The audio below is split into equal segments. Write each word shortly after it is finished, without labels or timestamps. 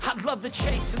I love the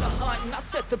chase and the hunt, and I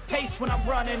set the pace when I'm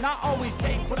running. I always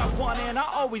take what I want and I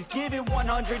always give it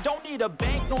 100. Don't need a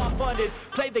bank, no I'm funded.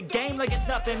 Play the game like it's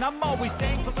nothing. I'm always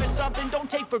thankful for something. Don't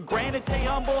take for granted, stay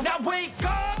humble. Now wake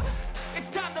up,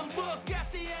 it's time to look at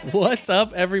the end. What's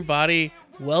up, everybody?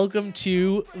 Welcome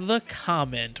to the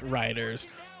Comment Writers.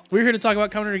 We're here to talk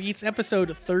about Kamen Geats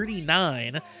episode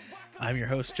 39. I'm your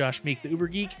host, Josh Meek, the Uber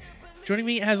Geek. Joining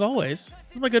me, as always,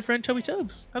 is my good friend Toby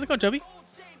Tobes. How's it going, Toby?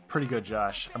 Pretty good,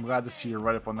 Josh. I'm glad to see you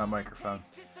right up on that microphone.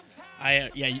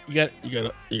 You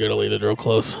gotta lean in real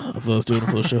close. That's what I was doing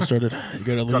before the show started. You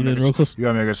gotta lean in real close. You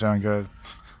gotta make it sound good.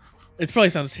 It probably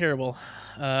sounds terrible.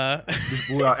 Just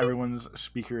blew out everyone's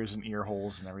speakers and ear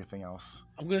holes and everything else.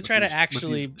 I'm gonna try to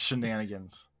actually with these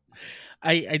shenanigans.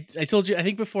 I told you, I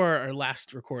think before our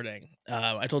last recording,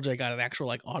 I told you I got an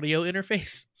actual audio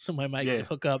interface, so my mic can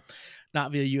hook up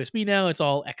not via USB now. It's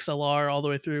all XLR all the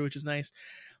way through, which is nice.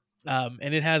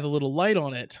 And it has a little light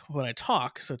on it when I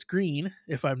talk, so it's green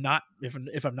if I'm not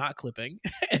clipping,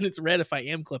 and it's red if I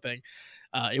am clipping.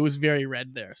 It was very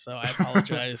red there, so I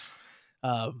apologize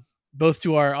both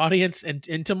to our audience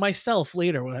and to myself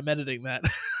later when I'm editing that.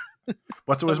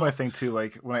 What's always my thing too,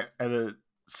 like when I edit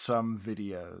some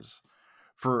videos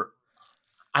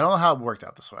I don't know how it worked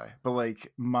out this way, but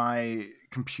like my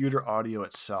computer audio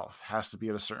itself has to be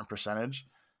at a certain percentage.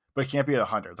 But it can't be at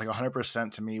 100. Like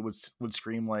 100% to me would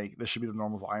scream like this should be the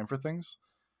normal volume for things.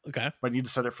 Okay. But I need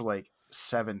to set it for like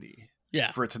 70.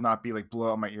 Yeah. For it to not be like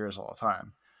blow out my ears all the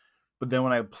time. But then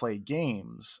when I play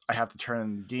games, I have to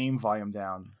turn the game volume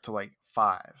down to like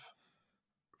 5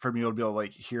 for me to be able to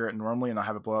like hear it normally and not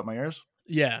have it blow out my ears.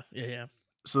 Yeah.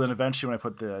 So then eventually when I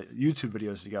put the YouTube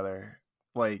videos together,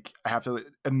 like I have to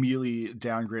immediately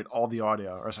downgrade all the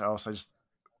audio or else I just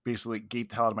basically gate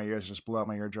the hell out of my ears and just blow out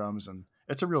my eardrums, and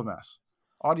it's a real mess.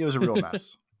 Audio is a real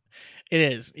mess. It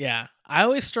is, yeah. I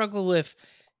always struggle with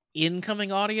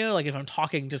incoming audio, like if I'm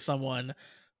talking to someone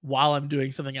while I'm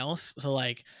doing something else. So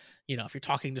like, if you're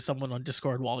talking to someone on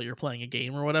Discord while you're playing a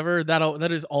game or whatever,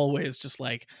 that is always just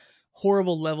like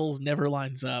horrible levels, never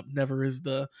lines up, never is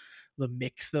the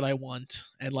mix that I want,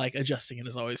 and like adjusting it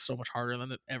is always so much harder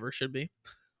than it ever should be.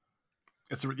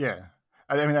 I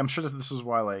mean, I'm sure that this is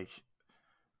why like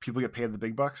people get paid the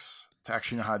big bucks to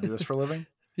actually know how to do this for a living.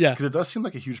 Yeah, because it does seem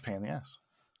like a huge pain in the ass.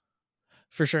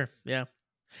 For sure. Yeah.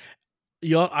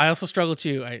 I also struggle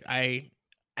too. I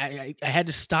had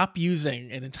to stop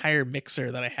using an entire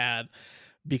mixer that I had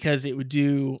because it would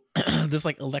do this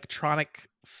like electronic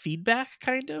feedback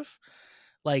kind of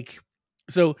like.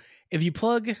 So if you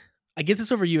plug, I get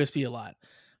this over USB a lot.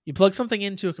 You plug something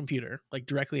into a computer, like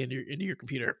directly into your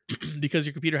computer, because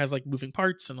your computer has like moving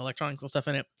parts and electronics and stuff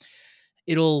in it.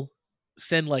 It'll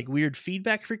send like weird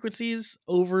feedback frequencies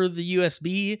over the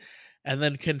USB and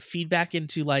then can feed back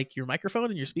into like your microphone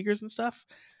and your speakers and stuff.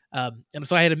 And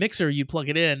so I had a mixer, you'd plug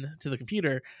it in to the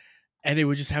computer and it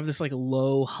would just have this like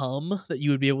low hum that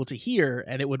you would be able to hear,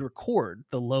 and it would record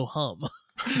the low hum,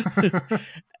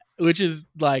 which is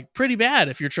like pretty bad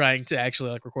if you're trying to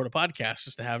actually like record a podcast,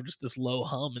 just to have just this low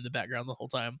hum in the background the whole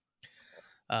time.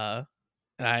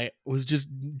 And I was just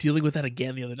dealing with that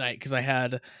again the other night because I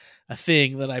had a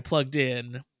thing that I plugged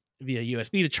in via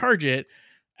USB to charge it,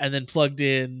 and then plugged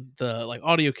in the like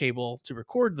audio cable to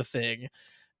record the thing.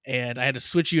 And I had to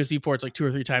switch USB ports like 2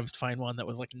 or 3 times to find one that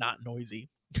was like not noisy.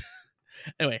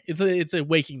 Anyway, it's a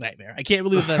waking nightmare. I can't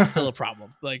believe that's still a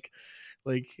problem. Like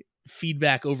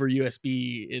feedback over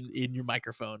USB in your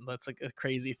microphone. That's like a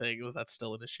crazy thing. That's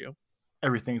still an issue.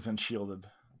 Everything's unshielded.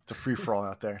 It's a free for all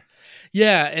out there.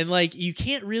 Yeah, and like you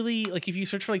can't really like if you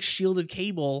search for like shielded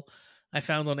cable, I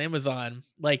found on Amazon,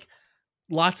 like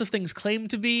lots of things claim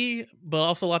to be, but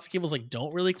also lots of cables like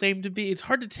don't really claim to be. It's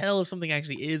hard to tell if something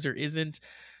actually is or isn't,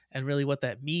 and really what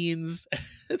that means.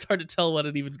 It's hard to tell what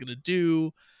it even's gonna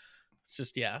do. It's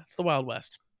just it's the Wild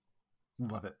West.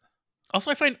 Love it. Also,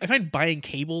 I find buying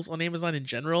cables on Amazon in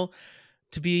general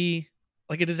to be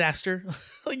like a disaster.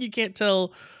 Like you can't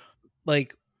tell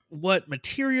like what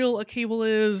material a cable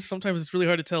is. Sometimes it's really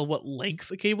hard to tell what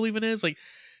length a cable even is. Like,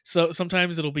 so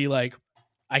sometimes it'll be like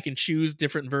I can choose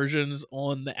different versions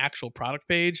on the actual product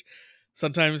page.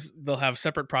 Sometimes they'll have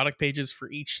separate product pages for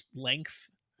each length.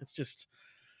 It's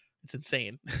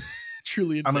insane.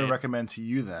 Truly insane. I'm going to recommend to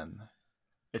you then,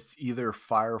 it's either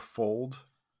Fire Fold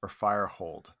or Fire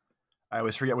Hold. I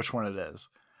always forget which one it is,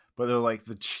 but they're like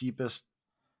the cheapest,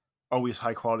 always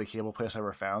high quality cable place I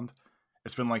ever found.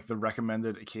 It's been like the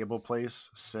recommended cable place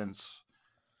since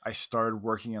I started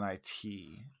working in IT.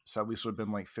 So at least it would have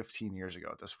been like 15 years ago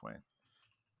at this point.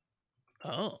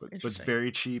 Oh, but it's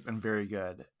very cheap and very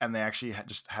good. And they actually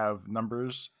just have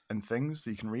numbers and things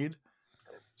that you can read.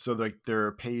 So like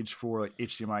their page for like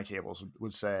HDMI cables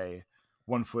would say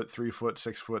 1 foot, 3 foot,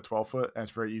 6 foot, 12 foot, and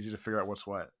it's very easy to figure out what's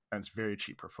what, and it's very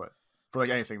cheap per foot for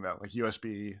like anything though, like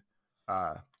USB,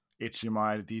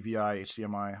 HDMI, DVI,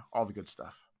 HDMI, all the good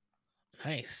stuff.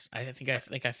 Nice. I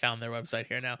think I found their website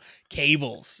here now.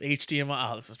 Cables,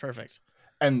 HDMI. Oh, this is perfect.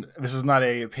 And this is not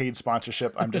a paid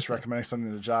sponsorship. I'm just recommending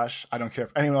something to Josh. I don't care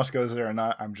if anyone else goes there or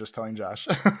not. I'm just telling Josh.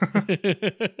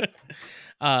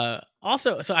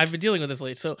 Also, so I've been dealing with this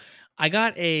lately. So I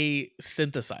got a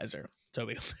synthesizer,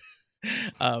 Toby.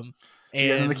 So you're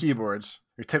getting the keyboards.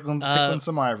 You're tickling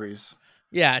some ivories.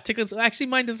 Yeah, tickling. Actually,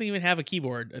 mine doesn't even have a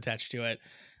keyboard attached to it.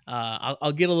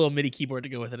 I'll get a little MIDI keyboard to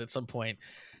go with it at some point.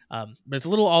 But it's a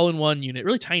little all-in-one unit,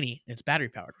 really tiny. It's battery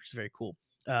powered, which is very cool.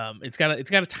 It's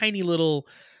got a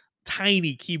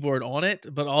tiny keyboard on it,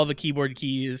 but all the keyboard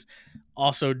keys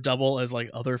also double as like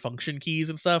other function keys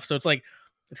and stuff. So it's like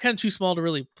it's kind of too small to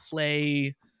really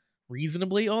play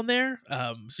reasonably on there.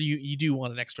 So you do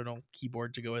want an external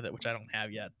keyboard to go with it, which I don't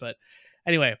have yet. But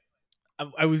anyway,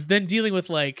 I was then dealing with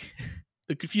like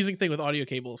the confusing thing with audio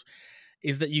cables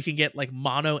is that you can get like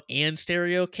mono and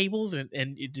stereo cables, and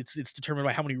it's determined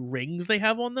by how many rings they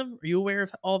have on them. Are you aware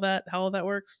of all that? How all that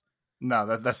works? No,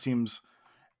 that seems.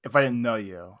 If I didn't know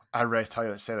you, I'd rather tell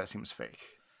you that seems fake.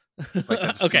 Like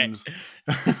that okay. Seems...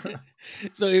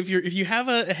 So if you have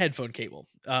a headphone cable,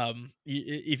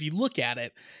 if you look at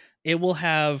it, it will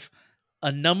have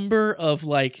a number of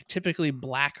like typically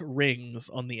black rings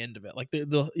on the end of it. Like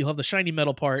you'll have the shiny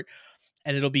metal part,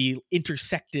 and it'll be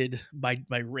intersected by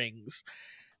rings.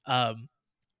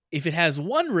 If it has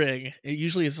one ring, it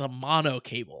usually is a mono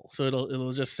cable, so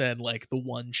it'll just send like the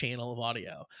one channel of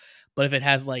audio. But if it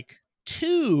has like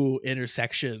two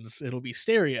intersections, it'll be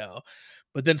stereo.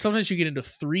 But then sometimes you get into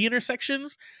three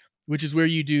intersections, which is where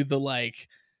you do the like,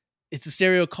 it's a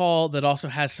stereo call that also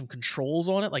has some controls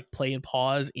on it, like play and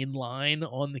pause in line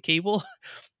on the cable.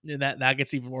 And that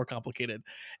gets even more complicated.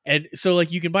 And so like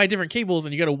you can buy different cables,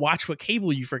 and you got to watch what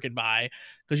cable you freaking buy,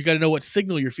 because you got to know what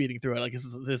signal you're feeding through it. Like,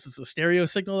 is this a stereo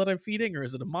signal that I'm feeding, or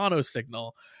is it a mono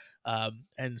signal?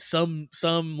 And some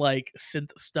like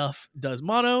synth stuff does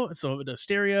mono, and some of it does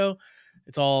stereo.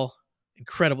 It's all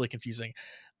incredibly confusing.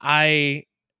 I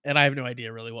have no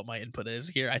idea really what my input is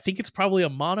here. I think it's probably a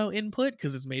mono input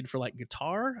because it's made for like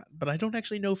guitar, but I don't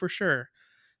actually know for sure,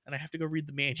 and I have to go read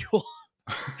the manual.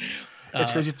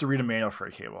 It's crazy to read a manual for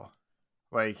a cable.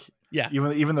 Like, yeah,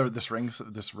 even though this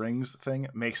rings thing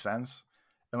makes sense,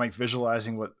 and like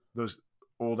visualizing what those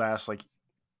old ass like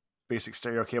basic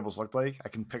stereo cables looked like, I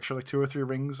can picture like 2 or 3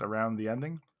 rings around the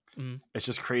ending. It's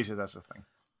just crazy. That's the thing.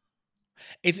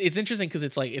 It's interesting because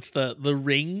it's like it's the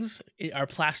rings are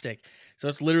plastic, so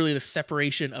it's literally the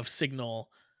separation of signal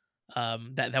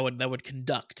that would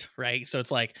conduct, right? So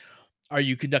it's like, are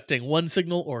you conducting one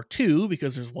signal or 2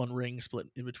 because there's one ring split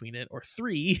in between it, or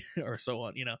 3 or so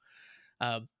on,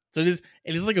 so it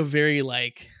is like a very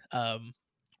like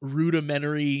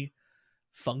rudimentary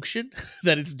function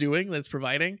that it's doing, that it's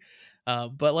providing,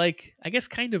 but like I guess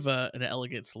kind of an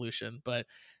elegant solution, but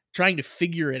trying to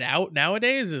figure it out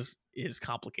nowadays is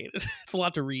complicated. It's a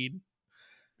lot to read.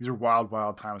 These are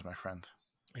wild times, my friend.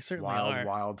 They certainly are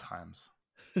wild times.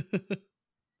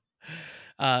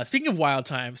 Speaking of wild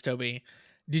times, Toby,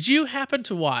 did you happen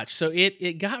to watch? So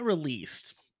it got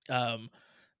released.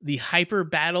 The Hyper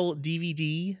Battle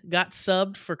DVD got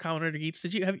subbed for Kamen Rider Geats.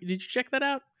 Did you check that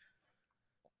out?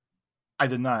 I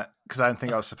did not, because I didn't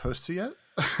think I was supposed to yet.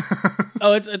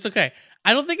 Oh, it's okay.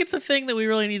 I don't think it's a thing that we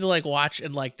really need to like watch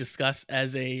and like discuss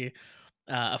as a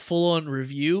full on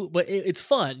review, but it's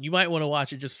fun. You might want to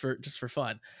watch it just for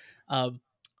fun.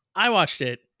 I watched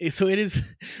it. So it is,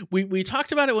 we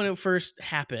talked about it when it first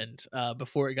happened,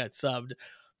 before it got subbed.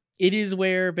 It is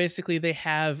where basically they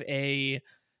have a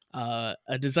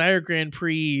Desire Grand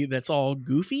Prix that's all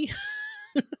goofy.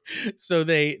 So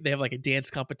they have like a dance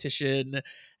competition,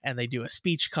 and they do a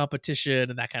speech competition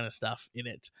and that kind of stuff in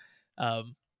it.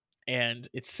 And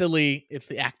it's silly. It's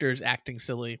the actors acting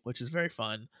silly, which is very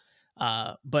fun.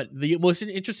 But the most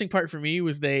interesting part for me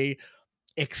was they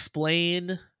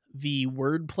explain the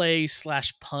wordplay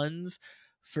 / puns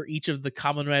for each of the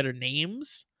Kamen Rider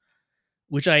names,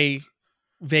 which I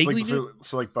vaguely knew.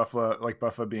 So like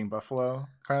Buffa being Buffalo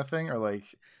kind of thing, or like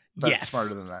yes,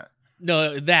 smarter than that.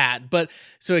 No, that. But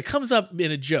so it comes up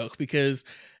in a joke because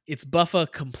it's Buffa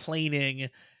complaining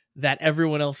that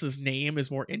everyone else's name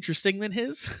is more interesting than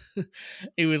his.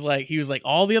 He was like,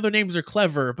 all the other names are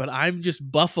clever, but I'm just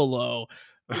Buffalo.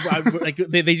 Like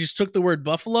they just took the word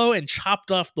buffalo and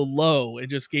chopped off the low and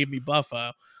just gave me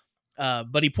Buffa.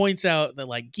 But he points out that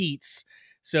like Geats,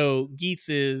 so Geats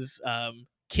is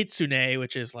Kitsune,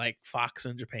 which is like fox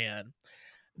in Japan.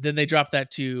 then they drop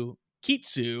that to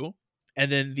Kitsu,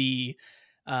 and then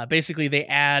basically they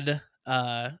add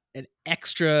an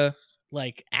extra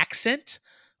like accent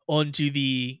onto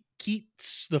the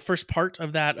Keats, the first part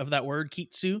of that word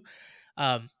Kitsu,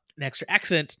 an extra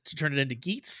accent to turn it into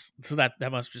Geats. So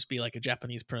that must just be like a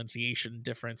Japanese pronunciation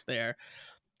difference there.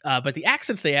 But the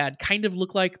accents they add kind of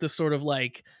look like the sort of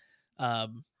like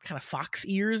kind of fox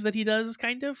ears that he does,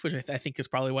 kind of, which I think is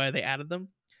probably why they added them.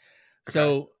 Okay.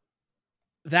 So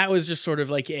that was just sort of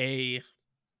like I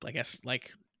guess,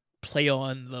 like play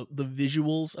on the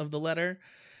visuals of the letter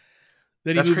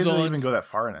that That's he moves crazy on. to even go that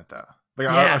far in it, though. Like,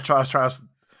 Yeah.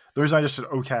 the reason I just said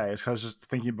okay is because I was just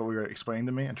thinking about what you were explaining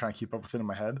to me and trying to keep up with it in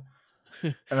my head.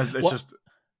 And it's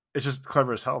just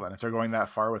clever as hell then, if they're going that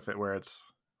far with it, where it's...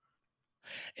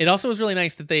 It also was really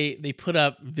nice that they put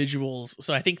up visuals.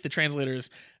 So I think the translators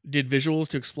did visuals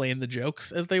to explain the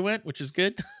jokes as they went, which is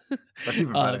good. That's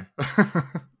even better.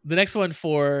 The next one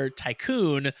for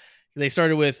Tycoon, they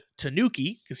started with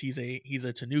Tanuki because he's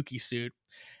a Tanuki suit.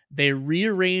 They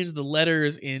rearranged the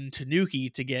letters in Tanuki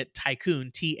to get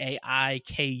Tycoon,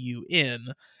 Taikun,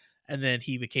 and then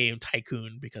he became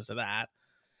Tycoon because of that.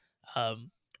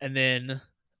 And then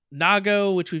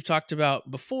Nago, which we've talked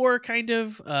about before, kind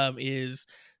of, is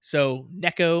so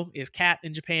Neko is cat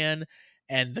in Japan,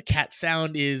 and the cat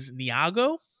sound is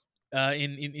Niago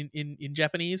in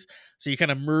Japanese. So you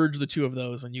kind of merge the two of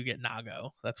those, and you get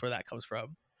Nago. That's where that comes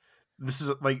from. This is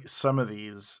like, some of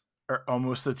these are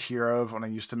almost the tier of when I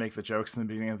used to make the jokes in the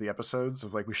beginning of the episodes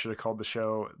of like, we should have called the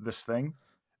show this thing,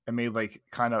 and made like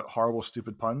kind of horrible,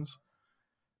 stupid puns.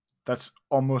 That's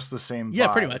almost the same vibe. Yeah,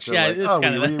 pretty much. They're Yeah, like, it's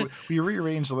kind of we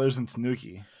rearranged the letters in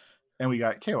Tanuki, and we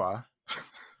got Kewa.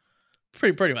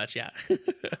 pretty much, yeah.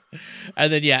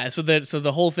 And then so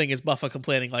the whole thing is Buffa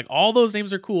complaining like all those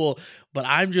names are cool, but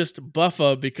I'm just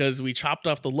Buffa because we chopped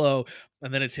off the low.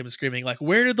 And then it's him screaming like,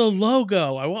 where did the low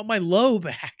go? I want my low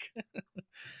back.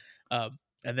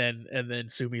 And then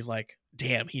Sumi's like,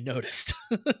 damn, he noticed.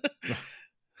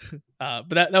 But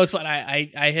that was fun.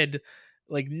 I had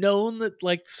like known that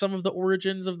like some of the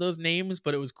origins of those names,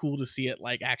 but it was cool to see it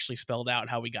like actually spelled out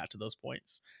how we got to those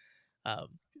points.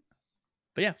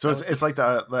 But yeah, so it's like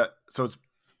so it's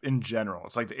in general,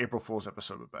 it's like the April Fool's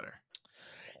episode, but better.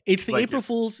 It's the like April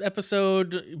Fool's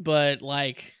episode, but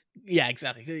like, yeah,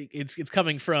 exactly. It's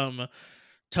coming from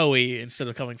Toei instead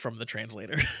of coming from the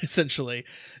translator, essentially.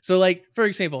 So like, for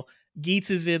example,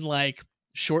 Geats is in like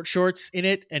short shorts in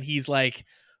it, and he's like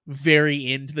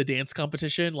very into the dance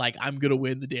competition. Like, I'm gonna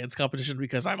win the dance competition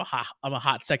because I'm a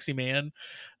hot sexy man.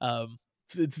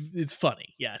 It's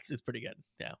funny. Yeah, it's pretty good.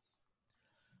 Yeah.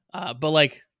 But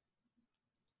like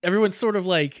everyone's sort of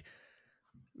like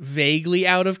vaguely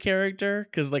out of character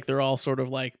because like they're all sort of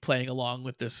like playing along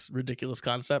with this ridiculous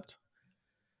concept.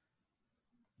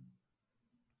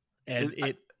 And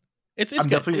it's I'm good.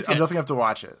 definitely It's I'm good. definitely have to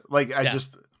watch it. Like,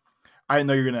 I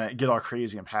know you're gonna get all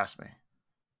crazy and pass me.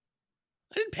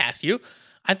 I didn't pass you.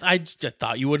 I just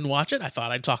thought you wouldn't watch it. I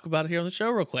thought I'd talk about it here on the show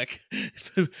real quick.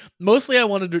 Mostly I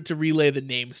wanted to relay the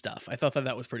name stuff. I thought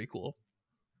that was pretty cool.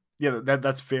 Yeah,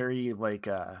 that's very like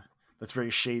that's very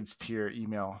Shades tier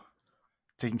email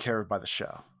taken care of by the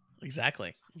show.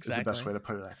 Exactly. Is the best way to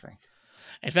put it, I think.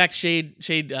 In fact, Shade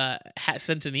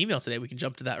sent an email today. We can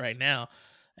jump to that right now.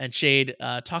 And Shade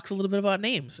talks a little bit about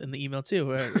names in the email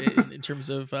too, in terms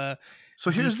of.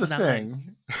 So here's the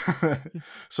thing.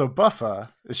 So Buffa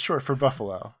is short for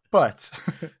buffalo, but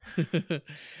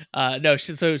no.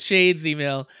 So Shade's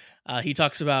email, he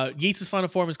talks about Geats' final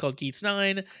form is called Geats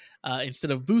 9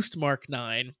 instead of Boost Mark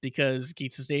 9 because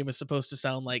Geats' name is supposed to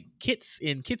sound like Kits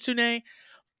in Kitsune.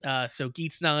 So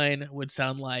Geats 9 would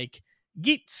sound like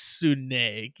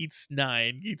Gitsune. Geats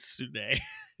 9, Gitsune.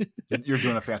 You're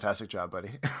doing a fantastic job, buddy.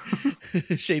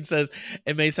 Shade says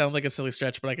it may sound like a silly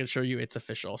stretch, but I can assure you it's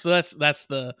official. So that's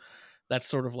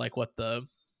sort of like what the,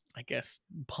 I guess,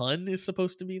 pun is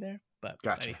supposed to be there. But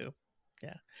gotcha. Anywho,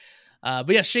 yeah. But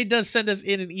yeah, Shade does send us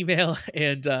in an email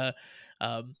and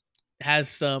has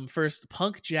some first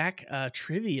Punk Jack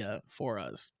trivia for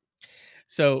us.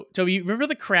 So, Toby, you remember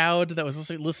the crowd that was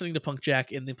listening to Punk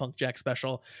Jack in the Punk Jack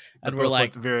special? And we're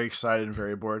like very excited and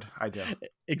very bored. I do.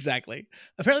 Exactly.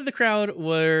 Apparently the crowd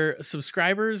were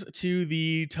subscribers to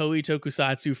the Toei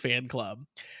Tokusatsu fan club.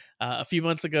 A few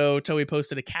months ago, Toei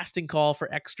posted a casting call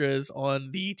for extras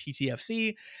on the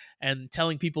TTFC and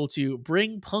telling people to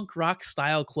bring punk rock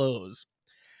style clothes.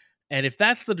 And if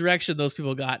that's the direction those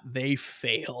people got, they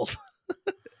failed.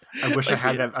 I wish I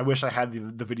had that. I wish I had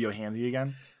the video handy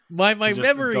again. My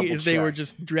memory is they were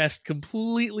just dressed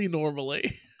completely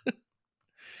normally.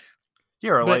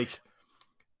 Yeah, or like,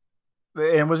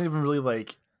 it wasn't even really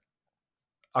like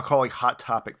I'll call it like Hot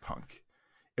Topic punk.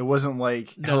 It wasn't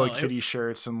like Hello No, Kitty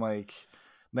shirts and like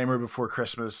Nightmare Before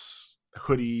Christmas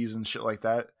hoodies and shit like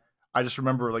that. I just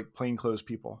remember like plainclothes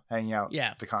people hanging out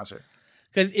yeah. at the concert.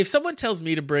 Because if someone tells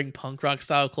me to bring punk rock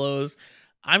style clothes,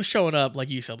 I'm showing up like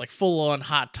you said, like full on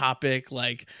Hot Topic.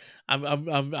 Like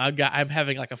I'm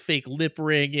having like a fake lip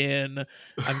ring in.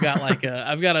 I've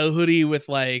got a hoodie with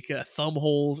like thumb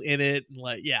holes in it. And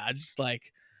like, yeah, just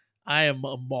like I am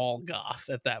a mall goth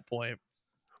at that point.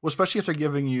 Well, especially if they're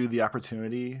giving you the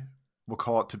opportunity, we'll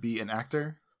call it, to be an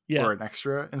actor Yeah, or an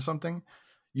extra in something.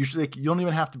 Usually, you don't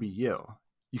even have to be you.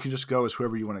 You can just go as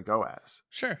whoever you want to go as.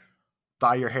 sure.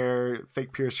 Dye your hair,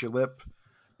 fake pierce your lip,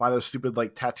 buy those stupid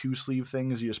like tattoo sleeve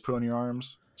things you just put on your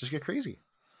arms. Just get crazy.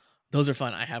 Those are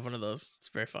fun. I have one of those. It's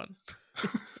very fun.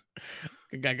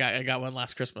 I got one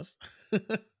last Christmas.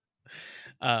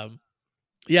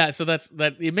 Yeah, so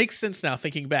that it makes sense now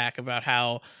thinking back about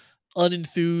how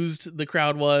unenthused the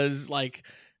crowd was, like,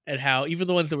 and how even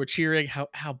the ones that were cheering,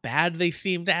 how bad they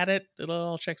seemed at it. It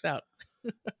all checks out.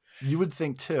 You would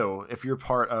think too, if you're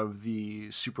part of the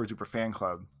super duper fan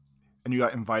club and you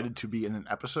got invited to be in an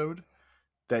episode,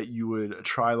 that you would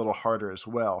try a little harder as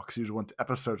well, because you would want the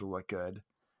episode to look good,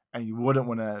 and you wouldn't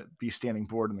want to be standing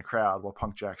bored in the crowd while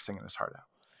Punk Jack's singing his heart out.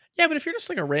 Yeah, but if you're just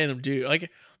like a random dude,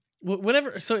 like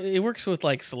whenever, so it works with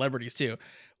like celebrities too.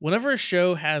 Whenever a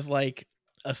show has like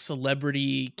a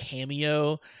celebrity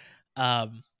cameo,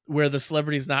 where the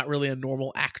celebrity is not really a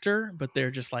normal actor, but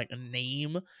they're just like a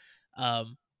name.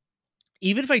 Um,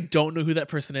 Even if I don't know who that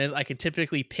person is, I can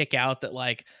typically pick out that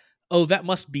like, oh, that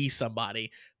must be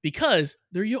somebody because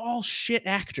they're you all shit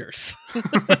actors.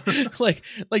 like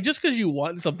just because you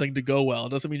want something to go well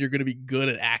doesn't mean you're going to be good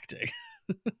at acting.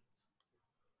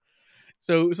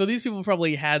 So these people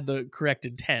probably had the correct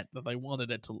intent that they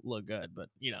wanted it to look good, but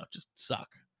just suck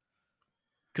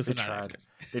because They they're not tried. actors.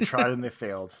 They tried and they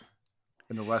failed.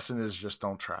 And the lesson is just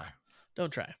don't try.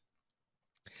 Don't try.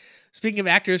 Speaking of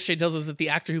actors, Shane tells us that the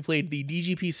actor who played the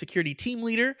DGP security team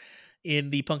leader in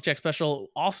the Punk Jack special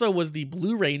also was the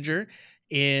Blue Ranger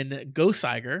in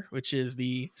Goseiger, which is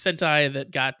the Sentai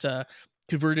that got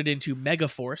converted into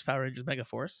Megaforce, Power Rangers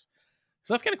Megaforce.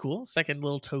 So that's kind of cool. Second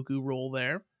little Toku role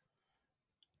there.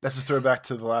 That's a throwback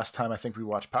to the last time I think we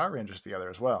watched Power Rangers together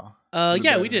as well.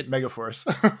 Yeah, we did. Megaforce.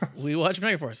 We watched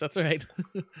Megaforce. That's right.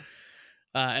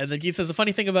 And then Geats says a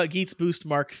funny thing about Geats Boost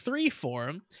Mark III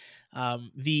form.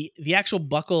 The actual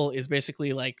buckle is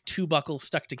basically like two buckles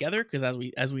stuck together because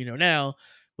as we know now,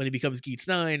 when it becomes Geats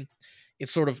 9, it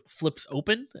sort of flips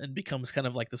open and becomes kind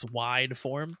of like this wide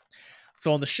form.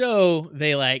 So on the show,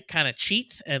 they like kind of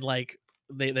cheat and like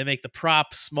they make the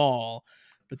prop small,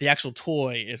 but the actual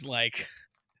toy is like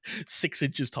 6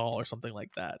 inches tall or something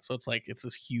like that. So it's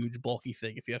this huge bulky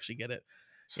thing if you actually get it.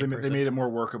 So they made it more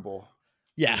workable.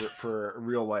 Yeah, for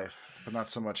real life, but not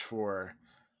so much for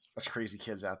us crazy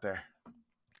kids out there.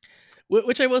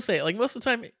 Which I will say, like most of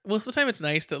the time, it's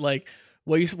nice that like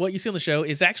what you see on the show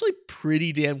is actually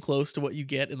pretty damn close to what you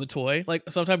get in the toy. Like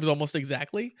sometimes almost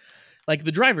exactly. Like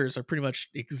the drivers are pretty much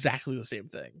exactly the same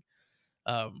thing.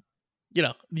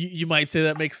 You might say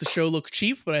that makes the show look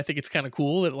cheap, but I think it's kind of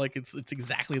cool that like it's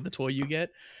exactly the toy you get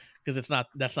because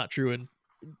that's not true in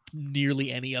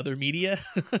nearly any other media.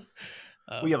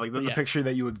 Well, yeah, like the picture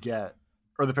that you would get,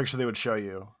 or the picture they would show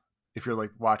you if you're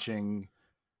like watching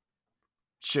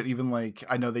shit. Even like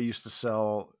I know they used to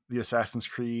sell the Assassin's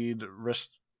Creed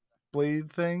wrist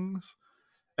blade things,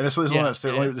 and this was one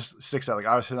that just sticks out. Like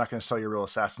obviously, not going to sell your real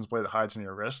Assassin's blade that hides in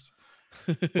your wrist,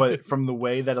 but from the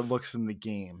way that it looks in the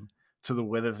game to the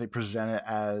way that they present it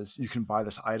as you can buy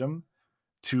this item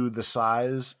to the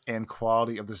size and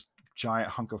quality of this giant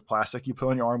hunk of plastic you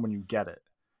put on your arm when you get it.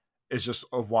 It's just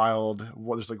a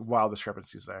there's like wild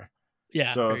discrepancies there. Yeah.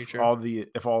 So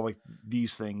if all like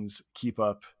these things keep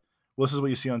up, well, this is what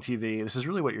you see on TV. This is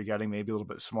really what you're getting. Maybe a little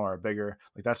bit smaller, bigger.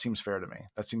 Like that seems fair to me.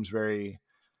 That seems very.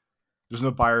 There's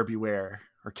no buyer beware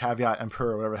or caveat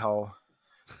emptor or whatever the hell.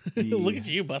 Look at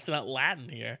you busting out Latin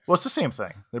here. Well, it's the same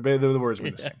thing. They're the words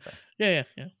mean the same thing.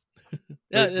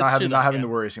 Yeah. not having the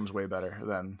worry seems way better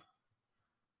than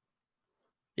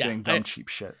getting dumb cheap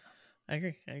shit. I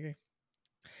agree.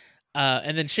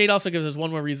 And then Shade also gives us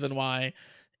one more reason why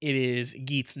it is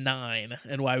Geats 9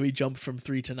 and why we jumped from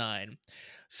 3 to 9.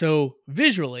 So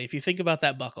visually, if you think about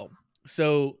that buckle,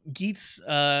 so Geats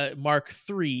Mark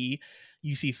III,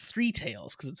 you see 3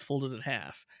 tails because it's folded in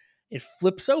half. It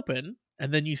flips open,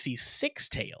 and then you see 6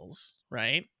 tails,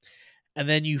 right? And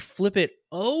then you flip it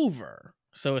over.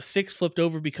 So a 6 flipped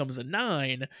over becomes a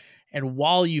 9, and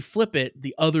while you flip it,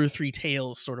 the other 3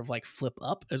 tails sort of like flip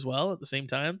up as well at the same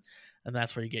time. And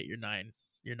that's where you get your nine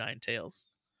tails.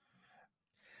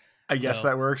 I guess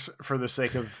that works for the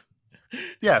sake of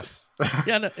yes.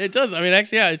 Yeah, no, it does. I mean,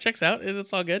 actually, yeah, it checks out.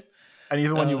 It's all good. And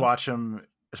even when you watch him,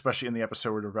 especially in the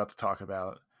episode we're about to talk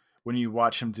about, when you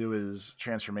watch him do his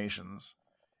transformations,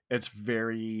 it's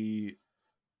very.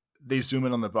 They zoom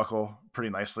in on the buckle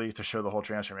pretty nicely to show the whole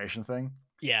transformation thing.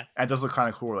 Yeah, and it does look kind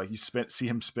of cool. Like you see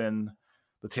him spin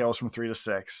the tails from 3 to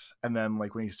 6, and then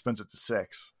like when he spins it to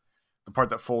 6, the part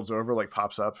that folds over like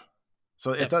pops up.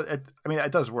 So it does. I mean,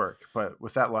 it does work, but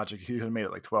with that logic, he could have made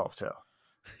it like 12 too.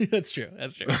 That's true.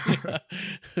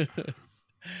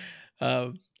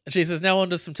 She says, now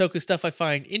on to some Toku stuff I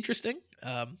find interesting.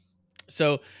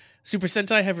 So Super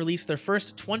Sentai have released their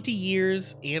first 20 year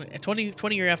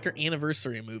after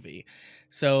anniversary movie.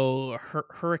 So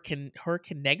Hurricane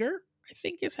Negger, I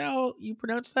think is how you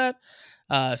pronounce that.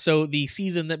 So the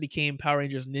season that became Power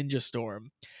Rangers Ninja Storm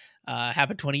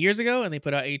happened 20 years ago, and they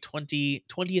put out a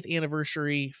 20th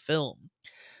anniversary film.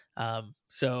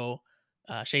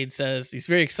 Shade says he's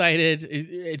very excited.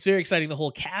 It's very exciting. The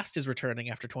whole cast is returning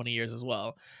after 20 years as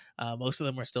well. Most of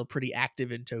them are still pretty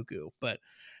active in Toku, but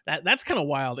that's kind of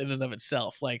wild in and of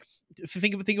itself. Like,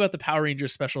 think about the Power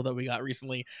Rangers special that we got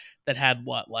recently that had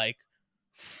like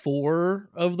 4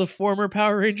 of the former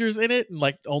Power Rangers in it, and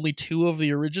like only 2 of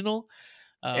the original.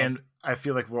 And I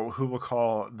feel like who we'll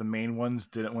call the main ones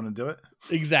didn't want to do it.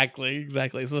 Exactly.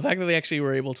 So the fact that they actually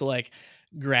were able to like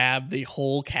grab the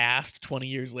whole cast 20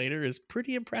 years later is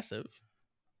pretty impressive.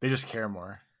 They just care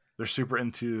more. They're super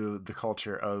into the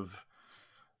culture of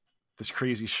this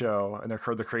crazy show, and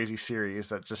they're the crazy series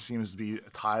that just seems to be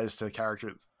ties to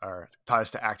characters or ties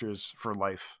to actors for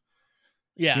life.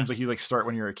 Yeah, it seems like you like start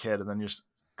when you're a kid, and then you're just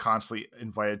constantly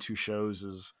invited to shows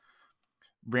as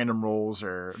random roles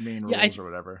or main roles or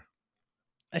whatever.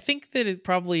 I think that it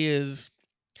probably is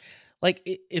like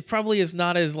it probably is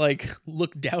not as like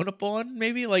looked down upon.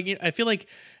 Maybe like I feel like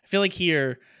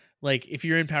here, like if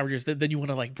you're in Power Rangers, then you want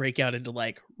to like break out into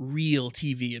like real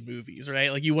TV and movies,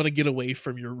 right? Like you want to get away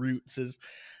from your roots as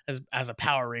a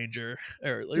Power Ranger,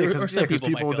 or some people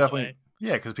will definitely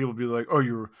because people be like, oh,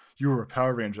 you were a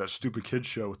Power Ranger, that stupid kids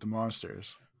show with the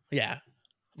monsters. Yeah,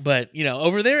 but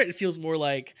over there it feels more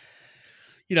like.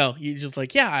 You just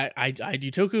like, yeah, I do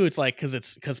Toku. It's like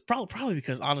because probably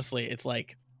because honestly, it's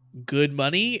like good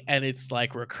money and it's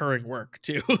like recurring work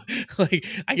too. Like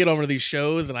I get over to these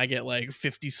shows and I get like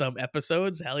 50 some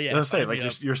episodes. Hell yeah! Let's say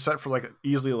like you're set for like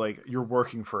easily like you're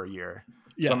working for a year.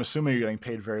 Yeah. So I'm assuming you're getting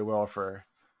paid very well for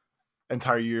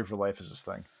entire year of your life as this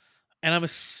thing. And I'm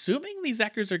assuming these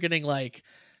actors are getting like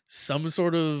some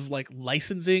sort of like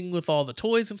licensing with all the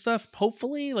toys and stuff.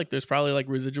 Hopefully, like there's probably like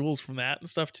residuals from that and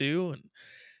stuff too, and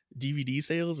DVD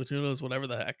sales and who knows, whatever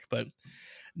the heck. But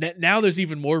now there's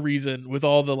even more reason with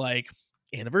all the like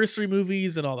anniversary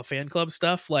movies and all the fan club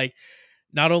stuff. Like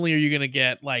not only are you going to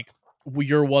get like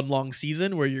your one long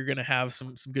season where you're going to have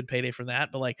some good payday from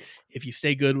that, but like if you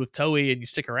stay good with Toei and you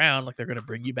stick around, like they're going to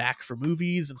bring you back for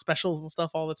movies and specials and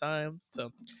stuff all the time.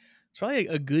 So it's probably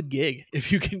a good gig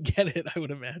if you can get it, I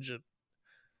would imagine.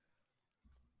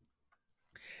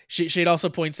 Shade also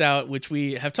points out, which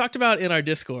we have talked about in our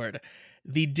Discord,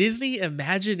 the Disney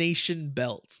Imagination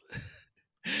Belt.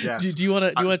 Yes. Do you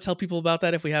want to tell people about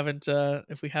that if we haven't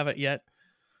yet?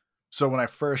 So when I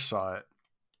first saw it,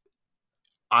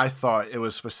 I thought it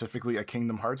was specifically a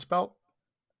Kingdom Hearts belt,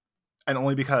 and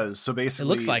only because basically it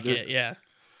looks like it, yeah.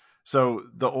 So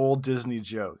the old Disney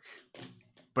joke,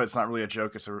 but it's not really a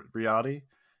joke; it's a reality.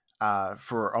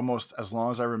 For almost as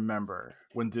long as I remember,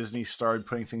 when Disney started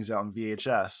putting things out on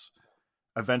VHS.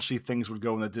 Eventually things would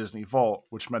go in the Disney vault,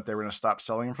 which meant they were going to stop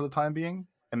selling them for the time being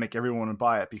and make everyone want to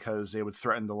buy it because they would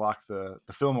threaten to lock the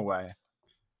film away.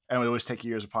 And it would always take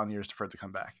years upon years for it to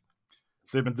come back.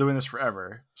 So they've been doing this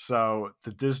forever. So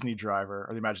the Disney driver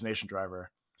or the Imagination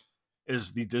driver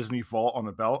is the Disney vault on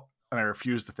the belt. And I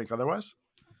refuse to think otherwise.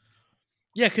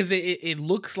 Yeah, because it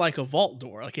looks like a vault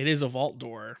door. Like it is a vault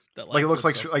door. That like it looks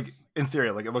like in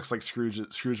theory, like it looks like Scrooge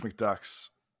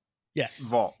McDuck's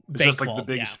vault. It's bank just like vault,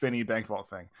 the big spinny bank vault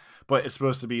thing, but it's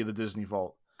supposed to be the Disney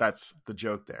vault. That's the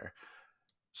joke there.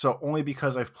 So only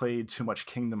because I've played too much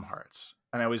Kingdom Hearts,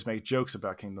 and I always make jokes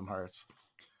about Kingdom Hearts,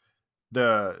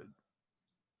 I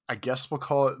guess we'll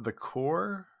call it the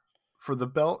core for the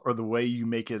belt, or the way you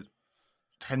make it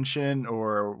tension,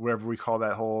 or whatever we call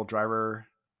that whole driver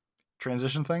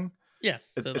transition thing. Yeah,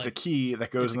 it's a key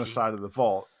that goes in the side of the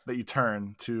vault that you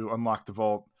turn to unlock the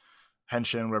vault,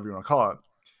 henshin, whatever you want to call it.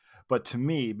 But to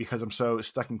me, because I'm so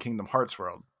stuck in Kingdom Hearts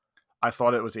world, I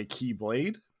thought it was a key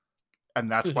blade, and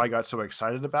that's why I got so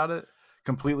excited about it.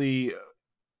 Completely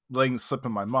letting it slip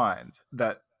in my mind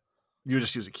that you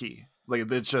just use a key.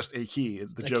 Like it's just a key.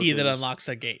 The A joke key that is unlocks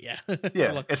a gate. Yeah.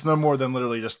 yeah, it's no more than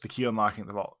literally just the key unlocking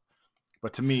the vault.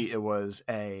 But to me, it was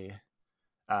a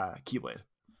keyblade.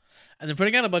 And they're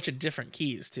putting out a bunch of different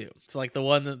keys too. So like the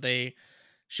one that they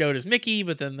showed is Mickey,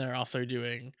 but then they're also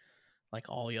doing like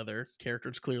all the other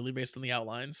characters clearly based on the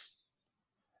outlines.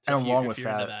 So And along if with you're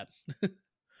into that,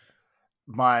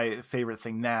 my favorite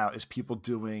thing now is people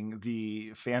doing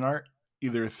the fan art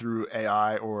either through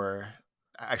AI or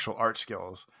actual art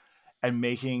skills and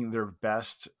making their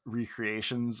best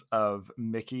recreations of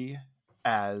Mickey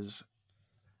as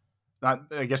not,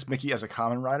 I guess, Mickey as a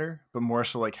Kamen Rider, but more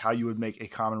so like how you would make a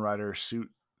Kamen Rider suit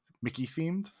Mickey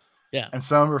themed. yeah, And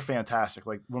some were fantastic.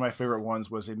 Like one of my favorite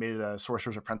ones was they made it a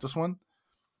Sorcerer's Apprentice one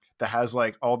that has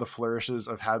like all the flourishes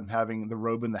of having the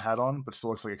robe and the hat on, but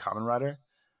still looks like a Kamen Rider.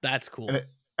 that's cool.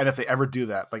 And if they ever do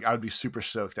that, like I would be super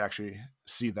stoked to actually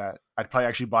see that. I'd probably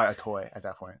actually buy a toy at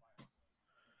that point.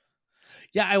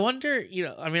 Yeah, I wonder,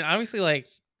 I mean, obviously, like,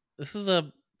 this is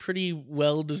a pretty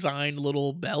well designed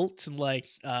little belt, and like,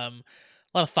 a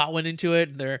lot of thought went into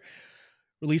it. They're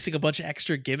releasing a bunch of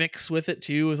extra gimmicks with it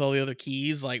too, with all the other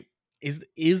keys. Like,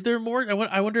 is there more?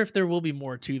 I wonder if there will be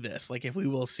more to this. Like, if we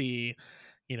will see,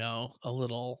 a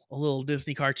little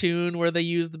Disney cartoon where they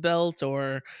use the belt,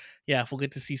 or yeah, if we'll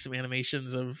get to see some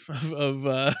animations of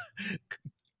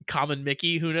common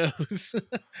Mickey. Who knows?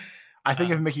 I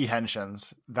think if Mickey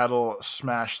henshins, that'll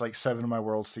smash like 7 of my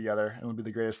worlds together and it'll be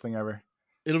the greatest thing ever.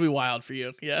 It'll be wild for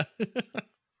you. Yeah.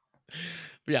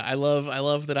 Yeah, I love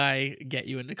that I get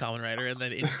you into Kamen Rider and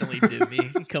then instantly Disney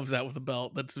comes out with a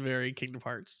belt that's very Kingdom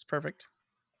Hearts. It's perfect.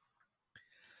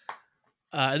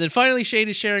 And then finally, Shade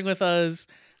is sharing with us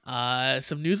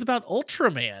some news about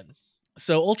Ultraman.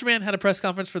 So Ultraman had a press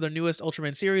conference for their newest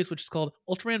Ultraman series, which is called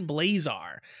Ultraman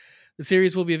Blazar. The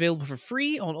series will be available for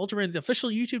free on Ultraman's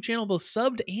official YouTube channel, both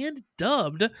subbed and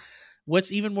dubbed.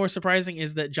 What's even more surprising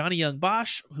is that Johnny Young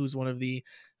Bosch, who's one of the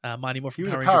Mighty Morphin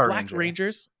Power Ranger Black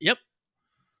Rangers, yep,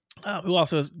 who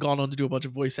also has gone on to do a bunch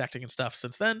of voice acting and stuff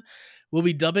since then, will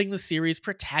be dubbing the series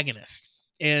protagonist.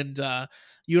 And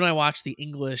you and I watched the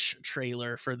English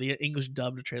trailer for the English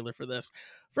dubbed trailer for this.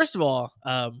 First of all,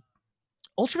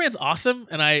 Ultraman's awesome,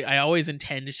 and I always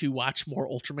intend to watch more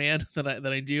Ultraman than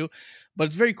I do, but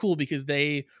it's very cool because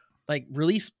they like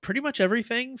release pretty much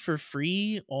everything for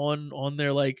free on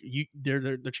their like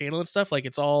their channel and stuff. Like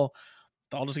it all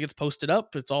just gets posted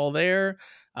up. It's all there.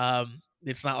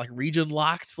 It's not like region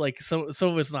locked. Like some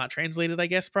of it's not translated, I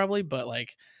guess, probably, but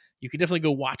like you could definitely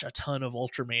go watch a ton of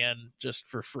Ultraman just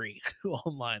for free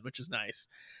online, which is nice.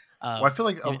 Well, I feel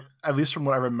like at least from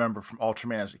what I remember from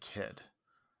Ultraman as a kid,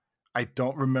 I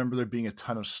don't remember there being a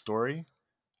ton of story.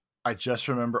 I just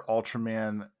remember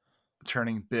Ultraman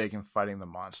turning big and fighting the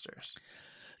monsters.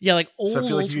 Yeah, like old so I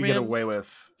feel like Ultraman, you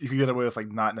could get away with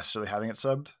like not necessarily having it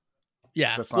subbed.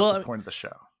 Yeah, that's not the point of the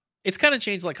show. It's kind of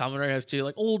changed like Kamen Rider has too.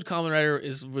 Like old Kamen Rider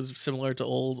was similar to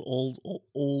old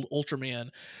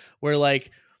Ultraman, where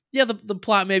like yeah, the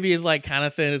plot maybe is like kind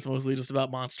of thin. It's mostly just about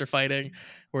monster fighting,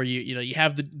 where you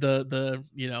have the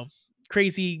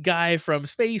crazy guy from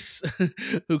space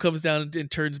who comes down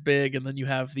and turns big, and then you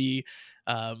have the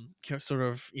sort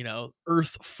of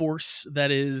Earth force that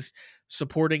is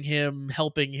supporting him,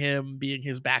 helping him, being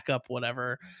his backup,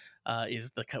 whatever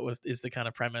is the kind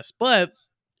of premise. But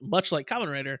much like Kamen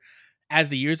Rider, as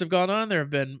the years have gone on, there have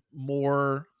been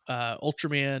more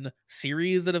Ultraman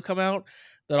series that have come out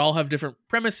that all have different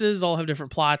premises, all have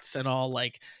different plots, and all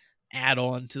like add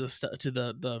on to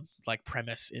the like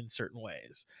premise in certain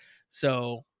ways.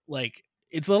 So like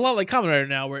it's a lot like Kamen Rider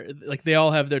now, where like they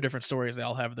all have their different stories, they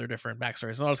all have their different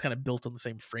backstories, and all just kind of built on the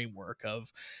same framework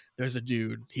of there's a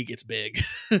dude, he gets big,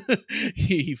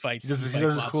 he fights. He does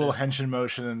this cool little henshin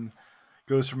motion and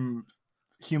goes from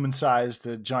human size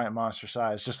to giant monster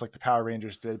size, just like the Power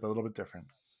Rangers did, but a little bit different.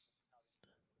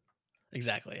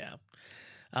 Exactly,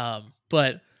 yeah.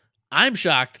 But I'm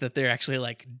shocked that they're actually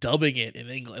like dubbing it in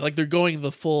English. Like they're going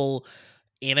the full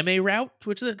anime route,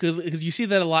 which is because you see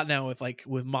that a lot now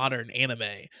with modern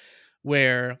anime,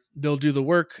 where they'll do the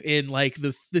work in like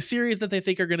the series that they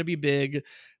think are going to be big.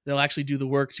 They'll actually do the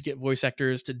work to get voice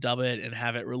actors to dub it and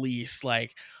have it release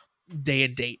like day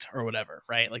and date or whatever,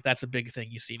 right? Like that's a big thing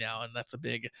you see now, and that's a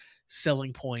big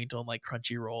selling point on like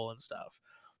Crunchyroll and stuff.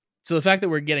 So the fact that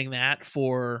we're getting that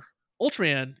for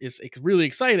Ultraman is really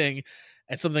exciting,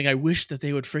 and something I wish that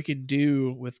they would freaking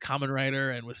do with Kamen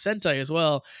Rider and with Sentai as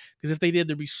well, because if they did,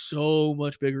 there'd be so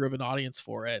much bigger of an audience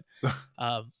for it.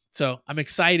 So I'm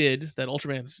excited that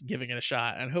Ultraman's giving it a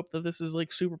shot, and hope that this is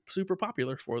like super super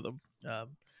popular for them.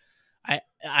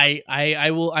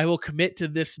 I will commit to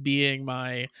this being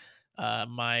my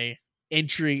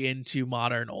entry into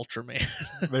modern Ultraman.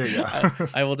 There you go.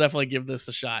 I will definitely give this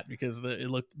a shot because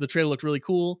the trailer looked really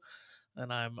cool,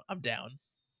 and I'm down.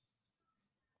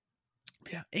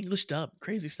 Yeah, English dub,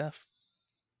 crazy stuff.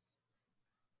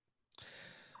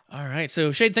 All right,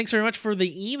 so Shade, thanks very much for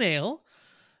the email.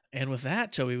 And with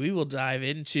that, Toby, we will dive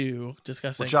into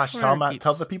discussing. Well, Josh,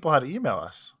 tell the people how to email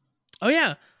us. Oh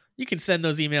yeah, you can send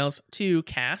those emails to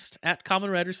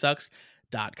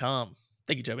cast@commonwritersucks.com.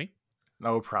 Thank you, Toby.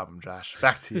 No problem, Josh.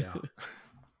 Back to you.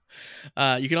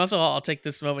 You can also, I'll take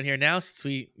this moment here now since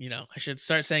I should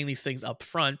start saying these things up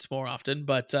front more often,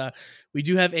 but we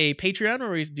do have a Patreon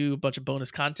where we do a bunch of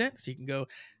bonus content. So you can go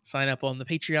sign up on the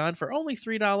Patreon for only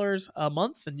 $3 a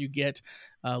month, and you get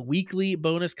weekly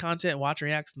bonus content, watch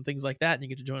reacts, and things like that. And you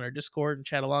get to join our Discord and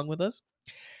chat along with us.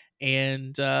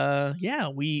 And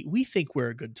we think we're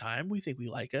a good time. We think we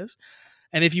like us.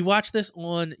 And if you watch this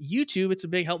on YouTube, it's a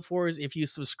big help for us if you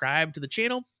subscribe to the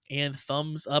channel and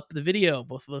thumbs up the video.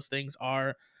 Both of those things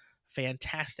are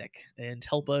fantastic and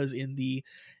help us in the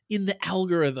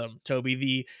algorithm,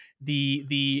 Toby,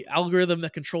 the algorithm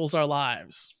that controls our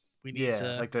lives. We need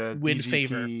to like the win DGP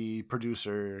favor.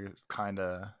 producer kind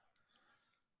of.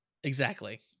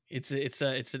 Exactly. It's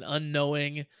an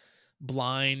unknowing,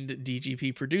 blind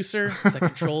DGP producer that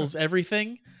controls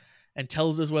everything and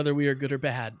tells us whether we are good or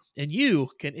bad. And you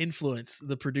can influence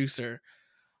the producer,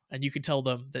 and you can tell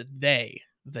them that they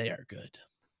are good.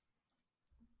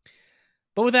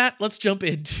 But with that, let's jump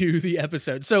into the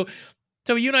episode. So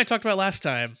you and I talked about last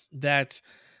time that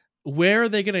where are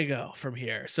they going to go from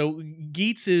here? So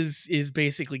Geats is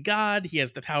basically God. He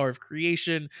has the power of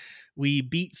creation. We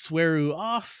beat Sweru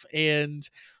off, and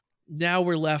now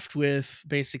we're left with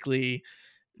basically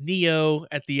Neo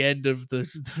at the end of the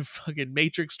fucking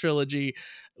Matrix trilogy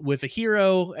with a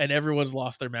hero, and everyone's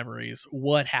lost their memories.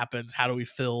 What happens? How do we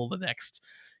fill the next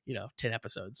 10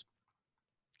 episodes?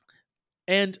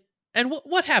 And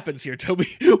what happens here,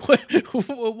 Toby?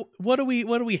 what do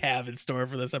we have in store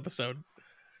for this episode?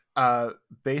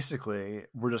 Basically,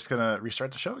 we're just gonna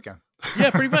restart the show again. Yeah,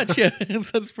 pretty much. Yeah,